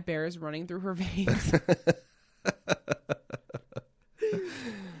has live bears running through her veins.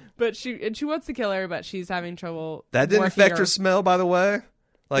 But she wants to kill her, but she's having trouble. That didn't affect her smell, by the way.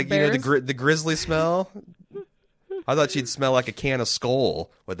 Like, the grizzly smell. I thought she'd smell like a can of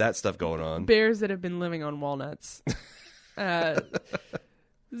Skull with that stuff going on. Bears that have been living on walnuts.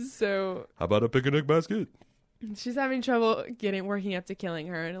 So how about a picnic basket? She's having trouble working up to killing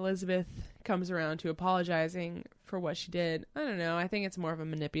her, and Elizabeth comes around to apologizing for what she did. I don't know. I think it's more of a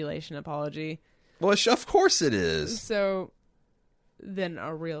manipulation apology. Well, of course it is. So then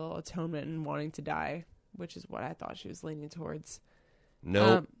a real atonement and wanting to die, which is what I thought she was leaning towards.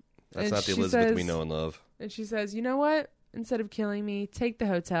 Nope. That's not the Elizabeth we know and love. And she says, you know what? Instead of killing me, take the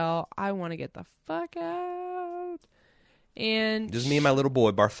hotel. I want to get the fuck out. And just me and my little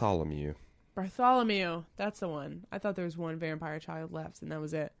boy, Bartholomew. Bartholomew. That's the one. I thought there was one vampire child left, and that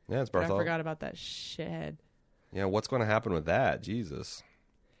was it. Yeah, it's Bartholomew. I forgot about that shithead. Yeah, what's going to happen with that? Jesus.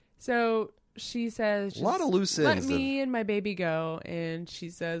 So she says, a lot of loose ends. Let me and my baby go. And she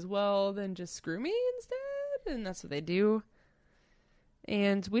says, well, then just screw me instead. And that's what they do.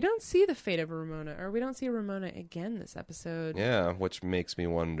 And we don't see the fate of Ramona, or we don't see Ramona again this episode. Yeah, which makes me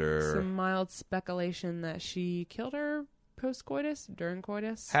wonder. Some mild speculation that she killed her post-coitus? During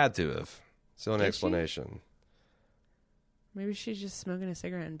coitus? Had to have. It's the only Did she? explanation. Maybe she's just smoking a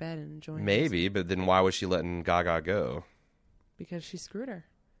cigarette in bed and enjoying it. Maybe, but then why was she letting Gaga go? Because she screwed her.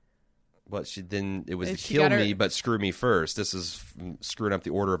 What she then it was If to she kill got her- me, but screw me first. This is screwing up the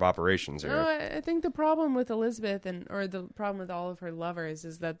order of operations here. No, I think the problem with Elizabeth or the problem with all of her lovers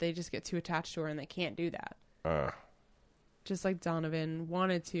is that they just get too attached to her and they can't do that. Just like Donovan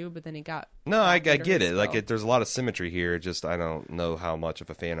wanted to, but then he got... No, I back under get his it. Like, spell. there's a lot of symmetry here. Just I don't know how much of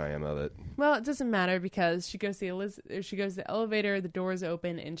a fan I am of it. Well, it doesn't matter because she goes to the elevator, the doors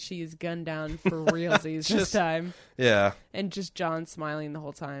open, and she is gunned down for realsies this Just- time. Yeah, And just John smiling the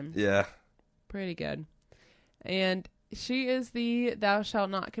whole time. yeah. Pretty good. And she is the thou shalt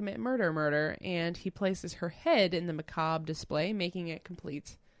not commit murder, and he places her head in the macabre display, making it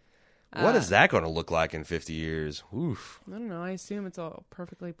complete. What is that going to look like in 50 years? Oof. I don't know. I assume it's all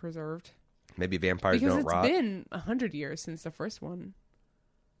perfectly preserved. Maybe vampires Because don't it's rot. been 100 years since the first one.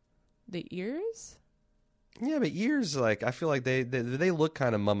 The ears? Yeah, but ears, like, I feel like they look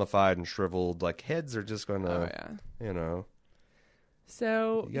kind of mummified and shriveled. Like, heads are just going Oh, to, yeah. you know,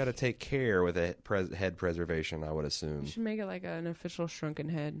 So you got to take care with head preservation, I would you assume. should make it like an official shrunken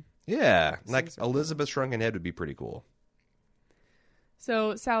head. Yeah, like Seems so cool. Elizabeth's shrunken head would be pretty cool.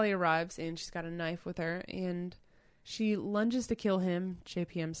 So Sally arrives, and she's got a knife with her, and she lunges to kill him.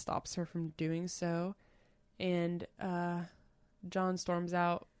 JPM stops her from doing so, and John storms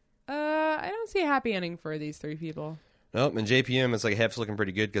out. I don't see a happy ending for these three people. Nope, and JPM is like Hef's looking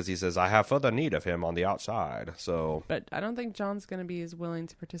pretty good because he says, I have further need of him on the outside. So, But I don't think John's going to be as willing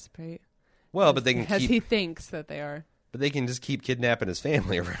to participate well, but they can as keep, he thinks that they are. but they can just keep kidnapping his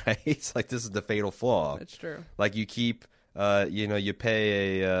family, right? It's like this is the fatal flaw. That's true. Like you keep, you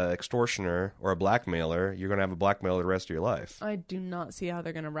pay a extortioner or a blackmailer, you're gonna have a blackmailer the rest of your life. I do not see how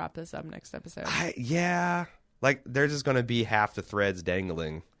they're going to wrap this up next episode. Yeah, like they're just gonna be half the threads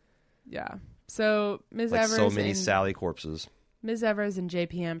dangling, Yeah. So Ms. like Evers so many and Sally corpses. Ms. Evers and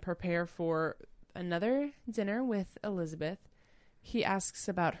JPM prepare for another dinner with Elizabeth. He asks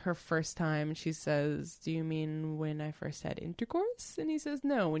about her first time. She says, "Do you mean when I first had intercourse?" And he says,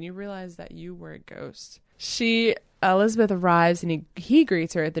 "No, when you realized that you were a ghost." Elizabeth arrives and he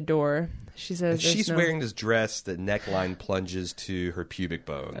greets her at the door. She says, And she's "There's no-" wearing this dress that neckline plunges to her pubic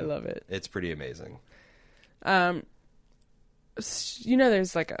bone. I love it. It's pretty amazing.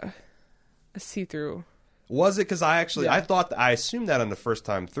 There's like a see-through. Was it? Because I Yeah. I assumed that on the first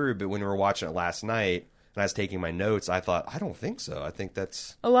time through, but when we were watching it last night and I was taking my notes, I thought, I don't think so. I think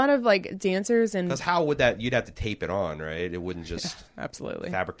that's A lot of like dancers and because how would that? You'd have to tape it on, right? It wouldn't just absolutely.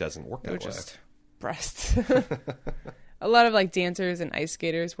 fabric doesn't work It that would way. just breasts. A lot of like dancers and ice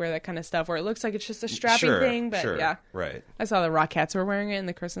skaters wear that kind of stuff where it looks like it's just a strapping Sure, thing, but sure, yeah. right. I saw the Rockettes were wearing it in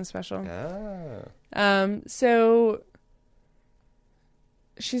the Christmas special. Ah, So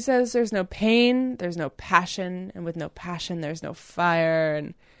she says there's no pain, there's no passion, and with no passion there's no fire,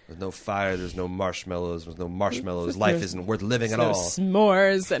 and there's no fire. There's no marshmallows. There's no marshmallows. Life There's- isn't worth living there's at no all.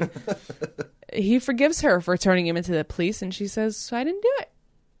 s'mores. And he forgives her for turning him into the police, and she says, I didn't do it.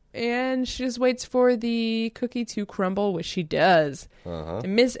 And she just waits for the cookie to crumble, which she does.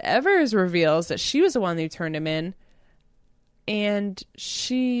 And Miss Evers reveals that she was the one who turned him in. And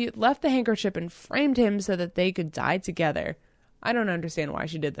she left the handkerchief and framed him so that they could die together. I don't understand why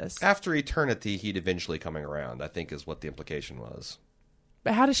she did this. After eternity, he'd eventually coming around, I think is what the implication was.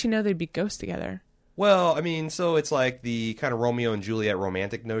 But how does she know they'd be ghosts together? Well, I mean, so it's like the kind of Romeo and Juliet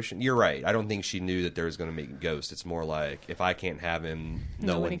romantic notion. You're right. I don't think she knew that there was going to make a ghost. It's more like, if I can't have him,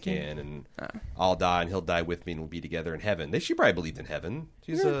 no one can. And I'll die and he'll die with me and we'll be together in heaven. She probably believed in heaven.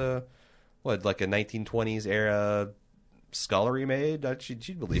 She's like a 1920s era scullery maid?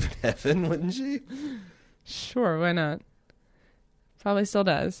 She'd believe in heaven, wouldn't she? Sure, why not? Probably still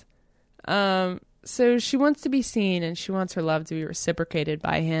does. So she wants to be seen and she wants her love to be reciprocated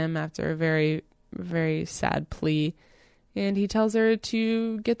by him after a very, very sad plea. And he tells her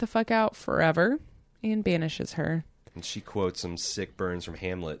to get the fuck out forever and banishes her. And she quotes some sick burns from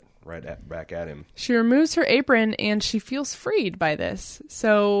Hamlet back at him. She removes her apron and she feels freed by this.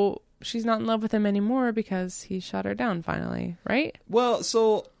 So she's not in love with him anymore because he shot her down finally, right? Well,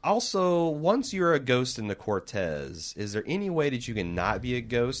 so also, once you're a ghost in the Cortez, is there any way that you can not be a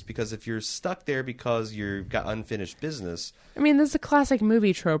ghost? Because if you're stuck there because you've got unfinished business... I mean, this is a classic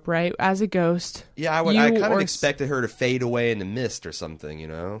movie trope, right? As a ghost. Yeah, I You kind of or- expected her to fade away in the mist or something, you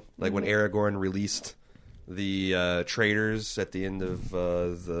know? Like when Aragorn released the traitors at the end of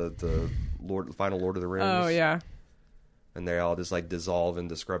the final Lord of the Rings. Oh, yeah. And they all just like dissolve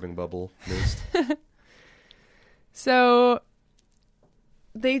into scrubbing bubble mist. So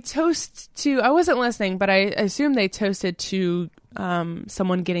they toast to, I wasn't listening, but I assume they toasted to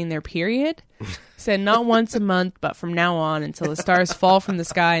someone getting their period. Said not once a month, but from now on until the stars fall from the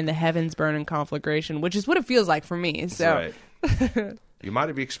sky and the heavens burn in conflagration, which is what it feels like for me. So right. You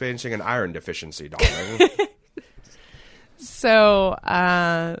might be experiencing an iron deficiency, darling. So,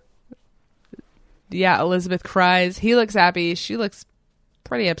 yeah, Elizabeth cries. He looks happy. She looks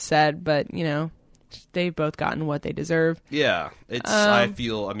pretty upset, but, you know, they've both gotten what they deserve. Yeah. I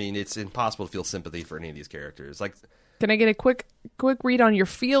feel, it's impossible to feel sympathy for any of these characters. Like, can I get a quick read on your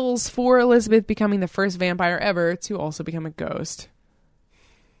feels for Elizabeth becoming the first vampire ever to also become a ghost?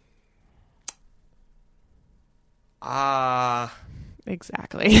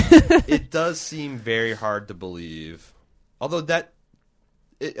 Exactly. It does seem very hard to believe. Although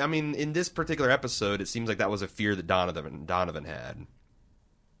in this particular episode, it seems like that was a fear that Donovan had.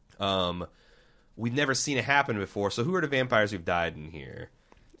 We've never seen it happen before. So who are the vampires who've died in here?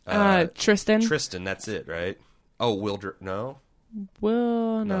 Tristan. Tristan, that's it, right? Oh, Wildred, no?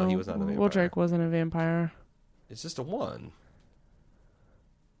 No, he was not a vampire. Wildred wasn't a vampire. It's just a one.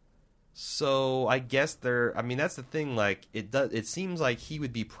 So I guess that's the thing, like, it seems like he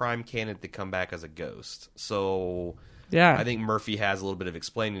would be prime candidate to come back as a ghost. So yeah, I think Murphy has a little bit of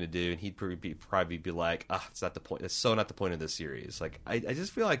explaining to do, and he'd probably be like, it's not the point. It's so not the point of this series. Like, I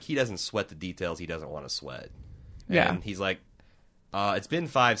just feel like he doesn't sweat the details he doesn't want to sweat. Yeah. And he's like, it's been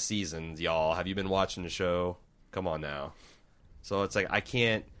 5 seasons, y'all. Have you been watching the show? Come on now. So it's like, I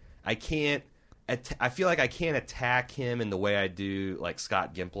feel like I can't attack him in the way I do, like,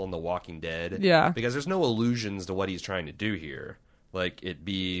 Scott Gimple in The Walking Dead. Yeah. Because there's no allusions to what he's trying to do here. Like, that'd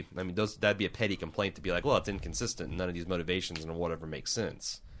be a petty complaint to be like, well, it's inconsistent and none of these motivations and whatever makes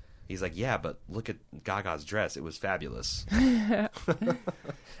sense. He's like, yeah, but look at Gaga's dress. It was fabulous.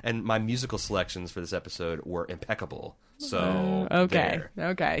 And my musical selections for this episode were impeccable. So, okay. there.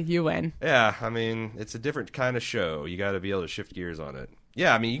 Okay, you win. Yeah, it's a different kind of show. You got to be able to shift gears on it.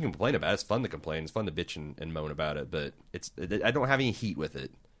 Yeah, you can complain about it. It's fun to complain. It's fun to bitch and moan about it, but I don't have any heat with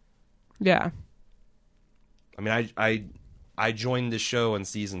it. Yeah. I joined the show in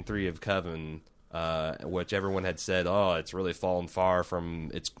season 3 of Coven, which everyone had said, it's really fallen far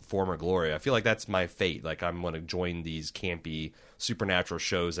from its former glory. I feel like that's my fate. Like, I'm going to join these campy supernatural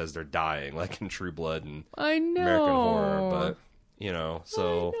shows as they're dying, like in True Blood and American Horror. But,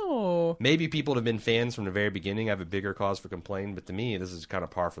 so maybe people have been fans from the very beginning. I have a bigger cause for complaint, but to me, this is kind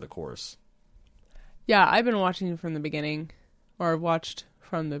of par for the course. Yeah, I've been watching from the beginning, or watched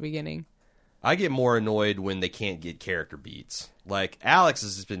from the beginning. I get more annoyed when they can't get character beats. Like, Alex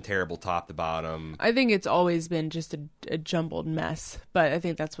has just been terrible top to bottom. I think it's always been just a jumbled mess, but I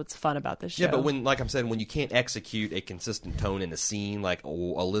think that's what's fun about this show. Yeah, but when you can't execute a consistent tone in a scene, like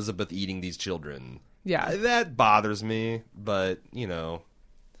Elizabeth eating these children, yeah, that bothers me. But, in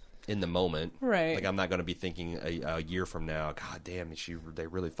the moment, right? Like, I'm not going to be thinking a year from now, God damn, they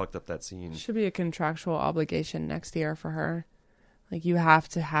really fucked up that scene. Should be a contractual obligation next year for her. Like, you have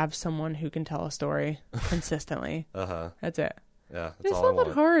to have someone who can tell a story consistently. That's it. Yeah, that's it's all I want. It's not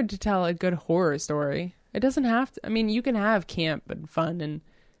that hard to tell a good horror story. It doesn't have to. You can have camp and fun and...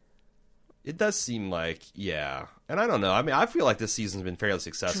 It does seem like, yeah. And I don't know. I feel like this season's been fairly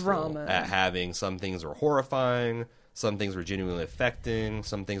successful at having some things were horrifying, some things were genuinely affecting,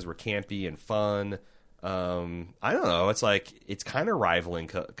 some things were campy and fun. I don't know. It's like, it's kind of rivaling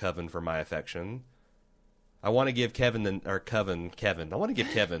Coven for my affection. I want to give Kevin. I want to give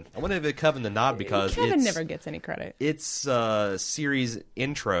Coven the nod because Kevin never gets any credit. Its series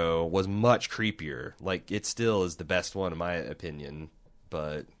intro was much creepier. Like, it still is the best one in my opinion.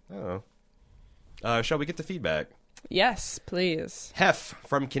 But I don't know. Shall we get the feedback? Yes, please. Hef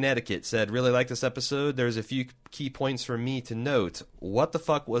from Connecticut said, really like this episode. There's a few key points for me to note. What the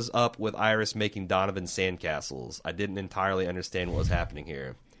fuck was up with Iris making Donovan sandcastles? I didn't entirely understand what was happening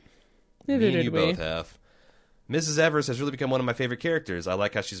here. Neither me and you did we. both have. Mrs. Evers has really become one of my favorite characters. I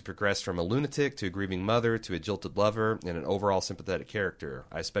like how she's progressed from a lunatic to a grieving mother to a jilted lover and an overall sympathetic character.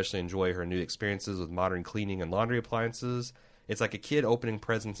 I especially enjoy her new experiences with modern cleaning and laundry appliances. It's like a kid opening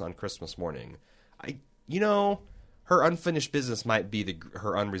presents on Christmas morning. Her unfinished business might be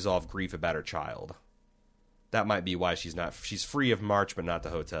her unresolved grief about her child. That might be why she's free of March but not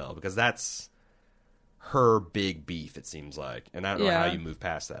the hotel, because that's her big beef, it seems like. And I don't know how you move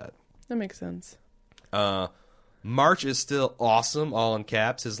past that. That makes sense. March is still awesome, all in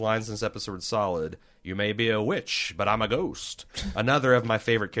caps. His lines in this episode are solid. You may be a witch, but I'm a ghost. Another of my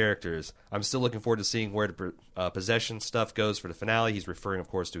favorite characters. I'm still looking forward to seeing where the possession stuff goes for the finale. He's referring, of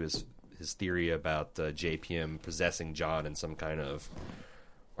course, to his theory about JPM possessing John in some kind of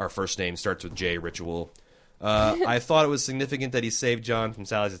our first name starts with J ritual. I thought it was significant that he saved John from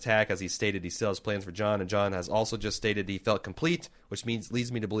Sally's attack, as he stated he still has plans for John, and John has also just stated he felt complete, which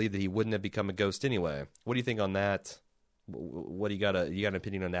leads me to believe that he wouldn't have become a ghost anyway. What do you think on that? What do you got an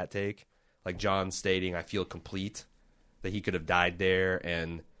opinion on that take? Like John stating, I feel complete, that he could have died there,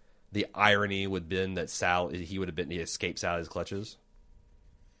 and the irony would have been that he escaped Sally's clutches.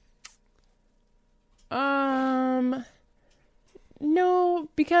 No,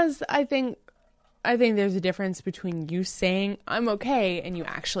 because I think there's a difference between you saying I'm okay and you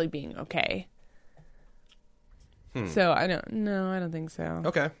actually being okay. So I don't think so.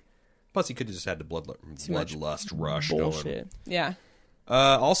 Okay. Plus, he could have just had the bloodlust rush Bullshit. going. Yeah.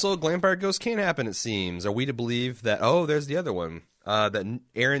 Also, Glampire Ghost can happen, it seems. Are we to believe that... Oh, there's the other one. That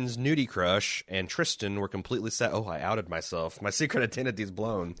Aaron's nudie crush and Tristan were completely set... Oh, I outed myself. My secret identity is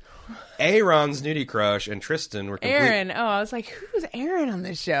blown. Aaron's nudie crush and Tristan were completely... Aaron. Oh, I was like, who's Aaron on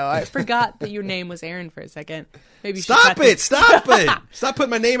this show? I forgot that your name was Aaron for a second. Maybe you should Stop it! Stop putting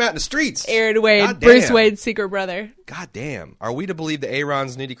my name out in the streets! Aaron Wade, God Bruce damn. Wade's secret brother. God damn. Are we to believe that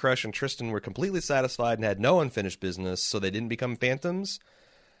Aaron's nudie crush and Tristan were completely satisfied and had no unfinished business, so they didn't become phantoms?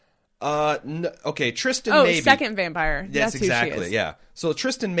 No, okay, Tristan maybe. Oh, second vampire. Yes, That's who exactly, she is. yeah. So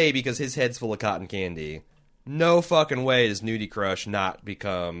Tristan may, because his head's full of cotton candy. No fucking way does Nudie Crush not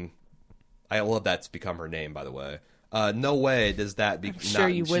become... I love that's become her name, by the way. No way does that be... sure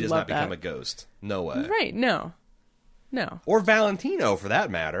you would she does love not become that. a ghost. No way. Right, no. Or Valentino, for that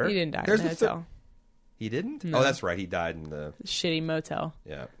matter. He didn't die There's in the the hotel. He didn't? No. Oh, that's right. He died in the... Shitty motel.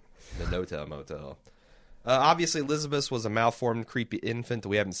 Yeah, the No-Tell Motel. Obviously, Elizabeth was a malformed, creepy infant that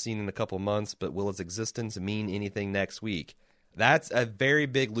we haven't seen in a couple months, but will its existence mean anything next week? That's a very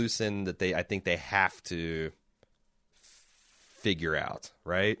big loose end that I think they have to figure out,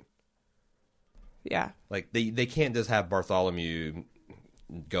 right? Yeah. Like, they can't just have Bartholomew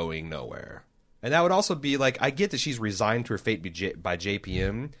going nowhere. And that would also be, like, I get that she's resigned to her fate by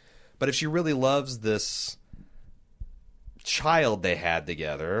JPM, but if she really loves this child they had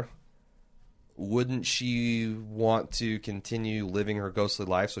together... Wouldn't she want to continue living her ghostly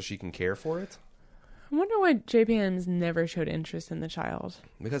life so she can care for it? I wonder why JPM's never showed interest in the child.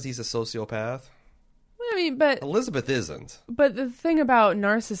 Because he's a sociopath? I mean, but Elizabeth isn't. But the thing about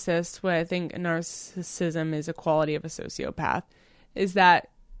narcissists, what I think narcissism is a quality of a sociopath, is that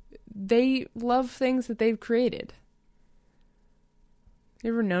they love things that they've created. You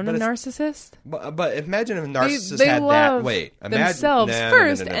ever known a narcissist? But imagine if a narcissist they had love that. Wait, themselves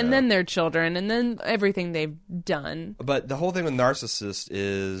first, and then their children, and then everything they've done. But the whole thing with narcissists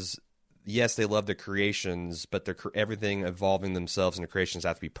is, yes, they love their creations, but everything involving themselves and their creations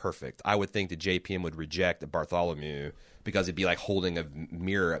have to be perfect. I would think that JPM would reject Bartholomew because it'd be like holding a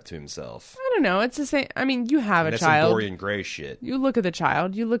mirror up to himself. I don't know. It's the same. I mean, you have a That's child. some Dorian Gray shit. You look at the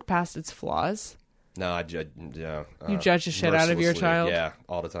child. You look past its flaws. No, I judge. Yeah, you judge the shit out of your child. Yeah,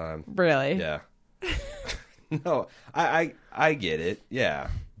 all the time. Really? Yeah. No, I get it. Yeah,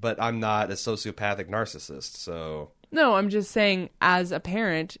 but I'm not a sociopathic narcissist. So no, I'm just saying, as a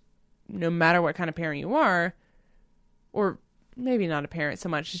parent, no matter what kind of parent you are, or maybe not a parent so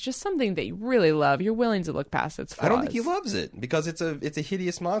much, it's just something that you really love. You're willing to look past its flaws. I don't think he loves it because it's a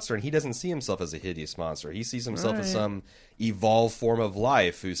hideous monster, and he doesn't see himself as a hideous monster. He sees himself as some evolved form of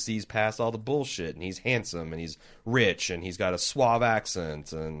life who sees past all the bullshit, and he's handsome, and he's rich, and he's got a suave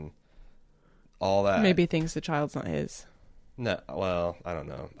accent, and all that. Maybe thinks the child's not his. No, well, I don't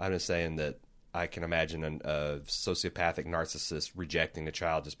know. I'm just saying that I can imagine a sociopathic narcissist rejecting a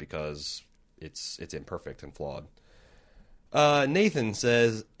child just because it's imperfect and flawed. Nathan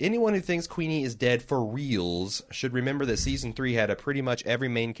says, anyone who thinks Queenie is dead for reals should remember that Season 3 had pretty much every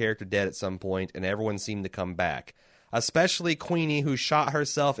main character dead at some point, and everyone seemed to come back. Especially Queenie, who shot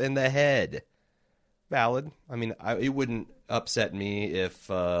herself in the head. Valid. I mean, it wouldn't upset me if she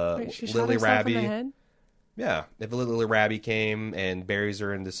shot Lily herself in the Raby... head? Yeah, if Lily Raby came and buries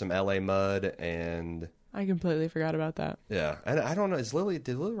her into some LA mud and... I completely forgot about that. Yeah, I don't know. Did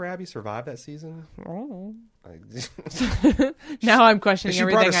Lily Raby survive that season? Oh. Now I'm questioning she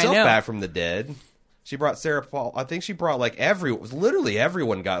everything brought herself I know. back from the dead. She brought Sarah Paul. I think she brought like literally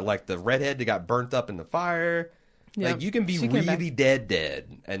everyone got, like the redhead that got burnt up in the fire. Yep. Like you can be really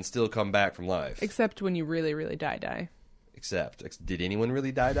dead and still come back from life. Except when you really, really die. Except, did anyone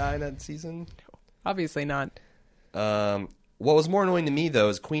really die in that season? Obviously not. What was more annoying to me, though,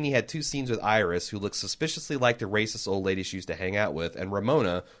 is Queenie had two scenes with Iris, who looks suspiciously like the racist old lady she used to hang out with, and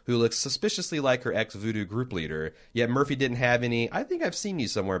Ramona, who looks suspiciously like her ex-Voodoo group leader, yet Murphy didn't have any, I think I've seen you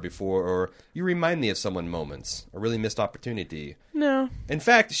somewhere before, or you remind me of someone moments. A really missed opportunity. No. In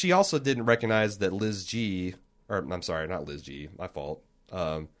fact, she also didn't recognize that Liz G, or I'm sorry, not Liz G, my fault,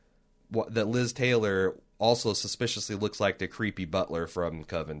 that Liz Taylor also suspiciously looks like the creepy butler from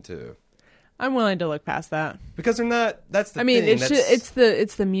Coven too. I'm willing to look past that. Because they're not. That's the I mean, thing.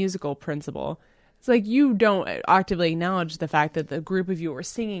 it's the musical principle. It's like you don't actively acknowledge the fact that the group of you are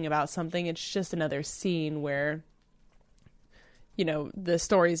singing about something. It's just another scene where, you know, the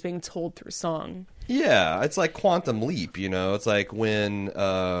story is being told through song. Yeah, it's like Quantum Leap, you know? It's like when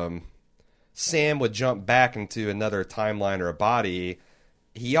Sam would jump back into another timeline or a body,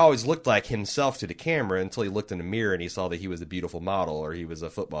 he always looked like himself to the camera until he looked in the mirror and he saw that he was a beautiful model or he was a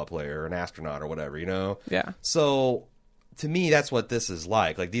football player or an astronaut or whatever, you know? Yeah. So, to me, that's what this is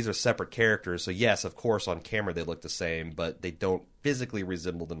like. Like, these are separate characters, so yes, of course, on camera they look the same, but they don't physically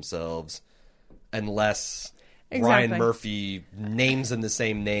resemble themselves unless... Exactly. Ryan Murphy names them the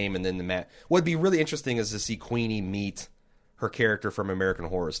same name, and then the What'd be really interesting is to see Queenie meet her character from American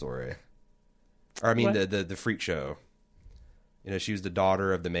Horror Story. Or I mean, the Freak Show. You know, she was the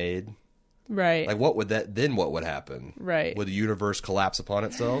daughter of the maid. Right. Like, what would happen? Right. Would the universe collapse upon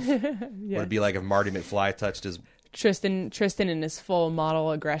itself? Yeah. Would it be like if Marty McFly touched his... Tristan in his full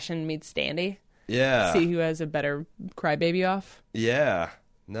model aggression meets Dandy? Yeah. See who has a better crybaby off? Yeah.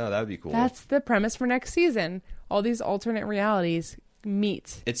 No, that would be cool. That's the premise for next season. All these alternate realities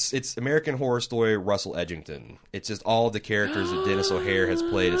meet. It's American Horror Story Russell Edgington. It's just all the characters that Dennis O'Hare has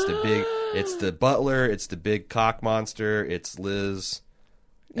played. It's the butler, it's the big cock monster, it's Liz.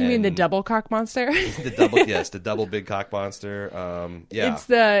 You mean the double cock monster? the double big cock monster. Yeah.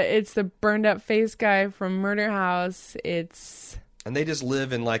 It's the burned up face guy from Murder House. And they just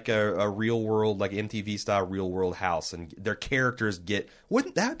live in like a real world, like MTV style real world house, and their characters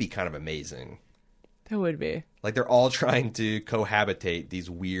wouldn't that be kind of amazing? That would be. Like they're all trying to cohabitate these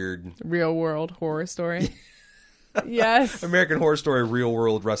weird real world horror story. Yes. American Horror Story real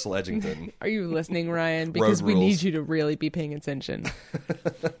world Russell Edgington. Are you listening, Ryan? Because we need you to really be paying attention.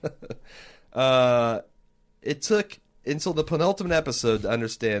 It took until the penultimate episode to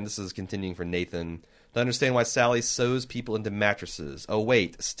understand, this is continuing for Nathan, to understand why Sally sews people into mattresses. Oh,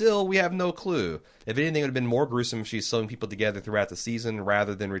 wait. Still, we have no clue. If anything, it would have been more gruesome if she's sewing people together throughout the season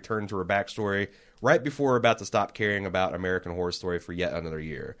rather than return to her backstory right before we're about to stop caring about American Horror Story for yet another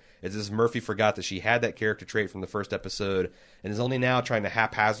year. It's as Murphy forgot that she had that character trait from the first episode and is only now trying to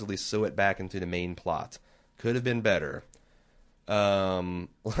haphazardly sew it back into the main plot. Could have been better.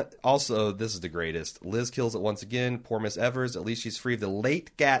 Also, this is the greatest. Liz kills it once again. Poor Miss Evers. At least she's free of the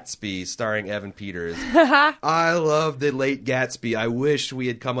Late Gatsby starring Evan Peters. I love the Late Gatsby. I wish we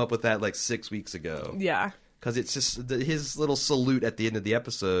had come up with that like 6 weeks ago. Yeah. Because it's just his little salute at the end of the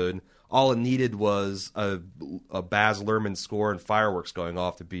episode. All it needed was a Baz Luhrmann score and fireworks going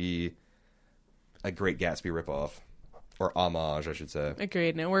off to be a great Gatsby ripoff. Or homage, I should say.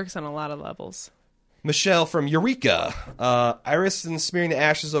 Agreed, and it works on a lot of levels. Michelle from Eureka. Iris is smearing the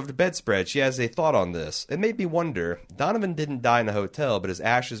ashes over the bedspread. She has a thought on this. It made me wonder. Donovan didn't die in a hotel, but his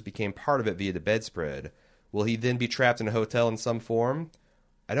ashes became part of it via the bedspread. Will he then be trapped in a hotel in some form?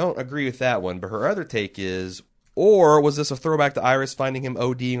 I don't agree with that one, but her other take is, or was this a throwback to Iris finding him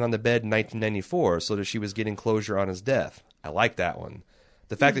ODing on the bed in 1994 so that she was getting closure on his death? I like that one.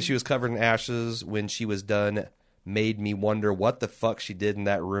 The fact that she was covered in ashes when she was done made me wonder what the fuck she did in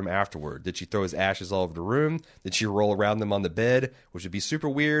that room afterward. Did she throw his ashes all over the room? Did she roll around them on the bed? Which would be super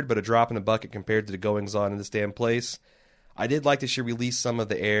weird, but a drop in a bucket compared to the goings-on in this damn place. I did like that she released some of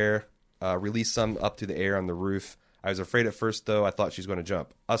the air, released some up to the air on the roof. I was afraid at first, though. I thought she was going to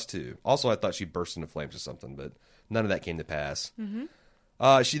jump. Us too. Also, I thought she'd burst into flames or something, but none of that came to pass.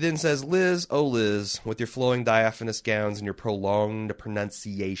 Mm-hmm. She then says, Liz, oh Liz, with your flowing diaphanous gowns and your prolonged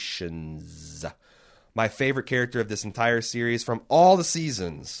pronunciations. My favorite character of this entire series from all the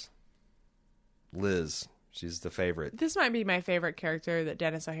seasons. Liz. She's the favorite. This might be my favorite character that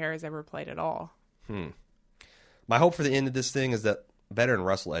Dennis O'Hare has ever played at all. My hope for the end of this thing is that better than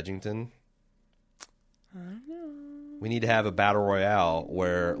Russell Edgington. I don't know. We need to have a battle royale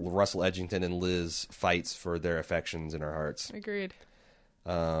where Russell Edgington and Liz fights for their affections in our hearts. Agreed.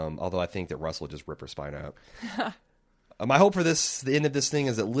 Although I think that Russell would just rip her spine out. My hope for the end of this thing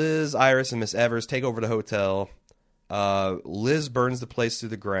is that Liz, Iris, and Miss Evers take over the hotel. Liz burns the place to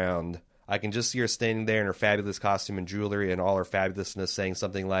the ground. I can just see her standing there in her fabulous costume and jewelry and all her fabulousness saying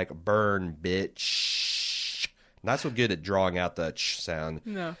something like, burn, bitch. Not so good at drawing out the ch sound.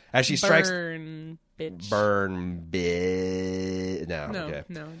 No. As she strikes... Burn, bitch. Burn, bitch. No, okay.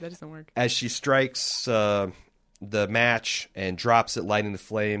 No, that doesn't work. As she strikes... the match and drops it, lighting the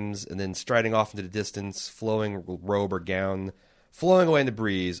flames, and then striding off into the distance, flowing robe or gown, flowing away in the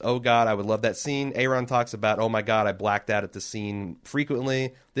breeze. Oh, God, I would love that scene. Aaron talks about, oh, my God, I blacked out at the scene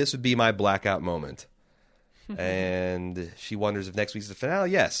frequently. This would be my blackout moment. And she wonders if next week's the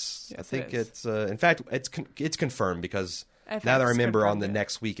finale. Yes, I think it's. In fact, it's confirmed because FX now that I remember on the confirmed it.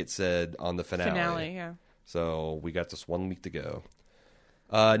 next week it said on the finale. Yeah. So we got just 1 week to go.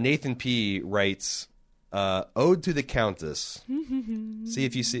 Nathan P writes, "Ode to the Countess." see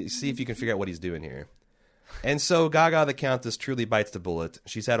if you can figure out what he's doing here. And so Gaga the Countess truly bites the bullet.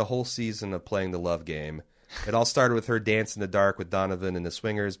 She's had a whole season of playing the love game. It all started with her dance in the dark with Donovan and the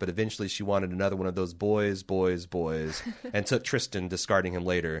Swingers, but eventually she wanted another one of those boys, and took Tristan, discarding him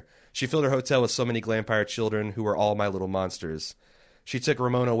later. She filled her hotel with so many Glampire children who were all my little monsters. She took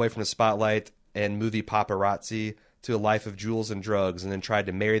Ramona away from the spotlight and movie paparazzi to a life of jewels and drugs, and then tried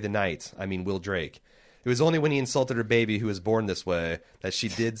to marry the knight, Will Drake. It was only when he insulted her baby, who was born this way, that she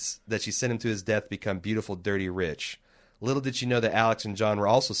sent him to his death, become beautiful, dirty, rich. Little did she know that Alex and John were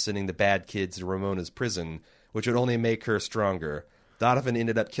also sending the bad kids to Ramona's prison, which would only make her stronger. Donovan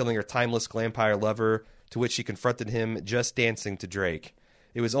ended up killing her timeless Glampire lover, to which she confronted him just dancing to Drake.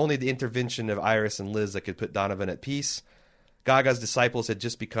 It was only the intervention of Iris and Liz that could put Donovan at peace. Gaga's disciples had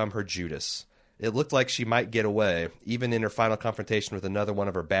just become her Judas. It looked like she might get away, even in her final confrontation with another one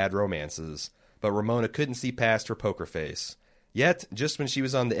of her bad romances. But Ramona couldn't see past her poker face. Yet, just when she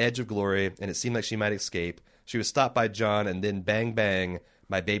was on the edge of glory, and it seemed like she might escape, she was stopped by John, and then bang, bang,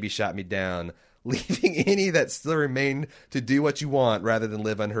 my baby shot me down, leaving any that still remained to do what you want rather than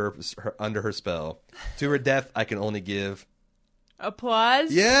live under her spell. To her death, I can only give...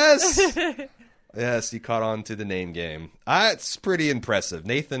 Applause? Yes! Yes, you caught on to the name game. It's pretty impressive.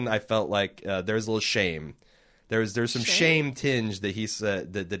 Nathan, I felt like there's a little shame. There's some shame tinge that he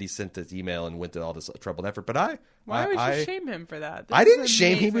said that he sent this email and went to all this trouble and effort. But why would you shame him for that? I didn't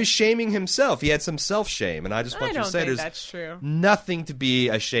shame him. He was shaming himself. He had some self shame, and I just want I to say there's that's true. nothing to be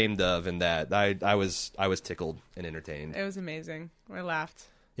ashamed of in that. I was tickled and entertained. It was amazing. I laughed.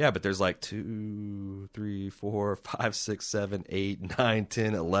 Yeah, but there's like 2, 3, 4, 5, 6, 7, 8, 9,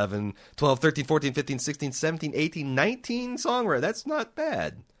 10, 11, 12, 13, 14, 15, 16, 17, 18, 19 songwriters. That's not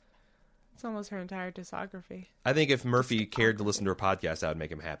bad. It's almost her entire discography. I think if Murphy cared to listen to her podcast, that would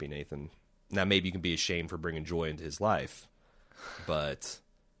make him happy, Nathan. Now, maybe you can be ashamed for bringing joy into his life, but,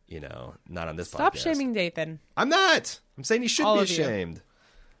 not on this podcast. Stop shaming Nathan. I'm not. I'm saying he should All be of you. ashamed.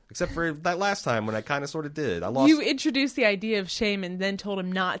 Except for that last time when I kind of sort of did. You introduced the idea of shame and then told him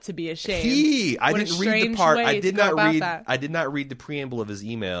not to be ashamed. I What a didn't read the strange part. way I to did go not about read. that. I did not read the preamble of his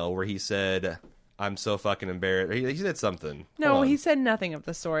email where he said, "I'm so fucking embarrassed." He said something. No, Hold on. he said nothing of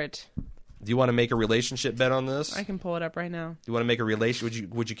the sort. Do you want to make a relationship bet on this? I can pull it up right now. Do you want to make a relation?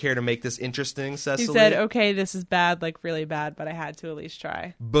 Would you care to make this interesting, Cecily? He said, "Okay, this is bad, like really bad, but I had to at least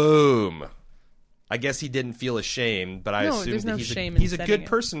try." Boom. I guess he didn't feel ashamed, but I No, assume there's that no he's shame a, in he's a setting good it.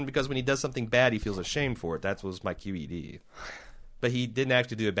 person because when he does something bad, he feels ashamed for it. That was my QED. But he didn't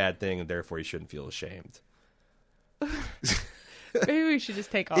actually do a bad thing, and therefore he shouldn't feel ashamed. Maybe we should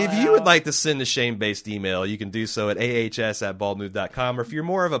just take all If that you would out. like to send a shame-based email, you can do so at ahs@baldmove.com. Or if you're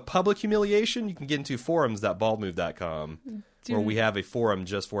more of a public humiliation, you can get into forums.baldmove.com, where we have a forum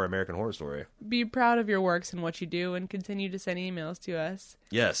just for American Horror Story. Be proud of your works and what you do, and continue to send emails to us.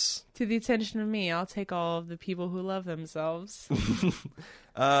 Yes. To the attention of me, I'll take all of the people who love themselves.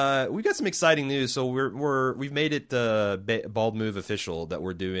 We got some exciting news. So we've made it Bald Move official that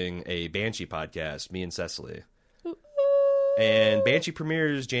we're doing a Banshee podcast, me and Cecily. And Banshee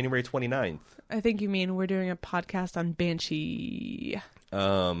premieres January 29th. I think you mean we're doing a podcast on Banshee.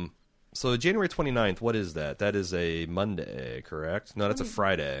 So January 29th, what is that? That is a Monday, correct? No, that's a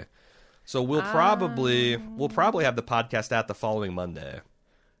Friday. So we'll probably have the podcast out the following Monday.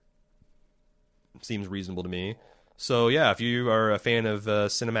 Seems reasonable to me. So yeah, if you are a fan of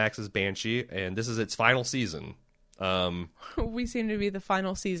Cinemax's Banshee, and this is its final season. We seem to be the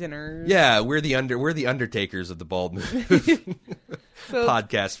final seasoners. Yeah, we're the Undertakers of the Bald Move So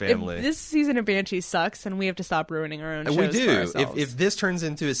podcast family. If this season of Banshee sucks, then we have to stop ruining our own shows We for do. ourselves. If this turns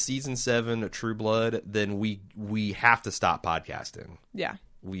into a season 7 True Blood, then we have to stop podcasting. yeah.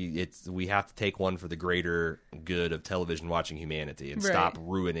 We have to take one for the greater good of television watching humanity and Right. stop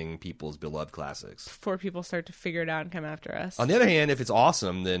ruining people's beloved classics. Before people start to figure it out and come after us. On the other hand, if it's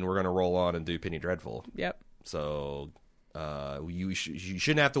awesome, then we're going to roll on and do Penny Dreadful. Yep. So you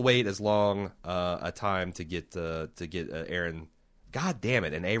shouldn't have to wait as long a time to get Aaron. God damn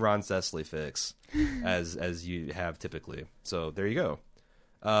it, an Aaron Cecily fix as you have typically. So there you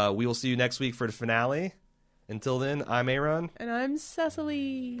go. We will see you next week for the finale. Until then, I'm Aaron. And I'm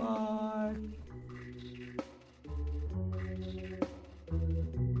Cecily. Bye.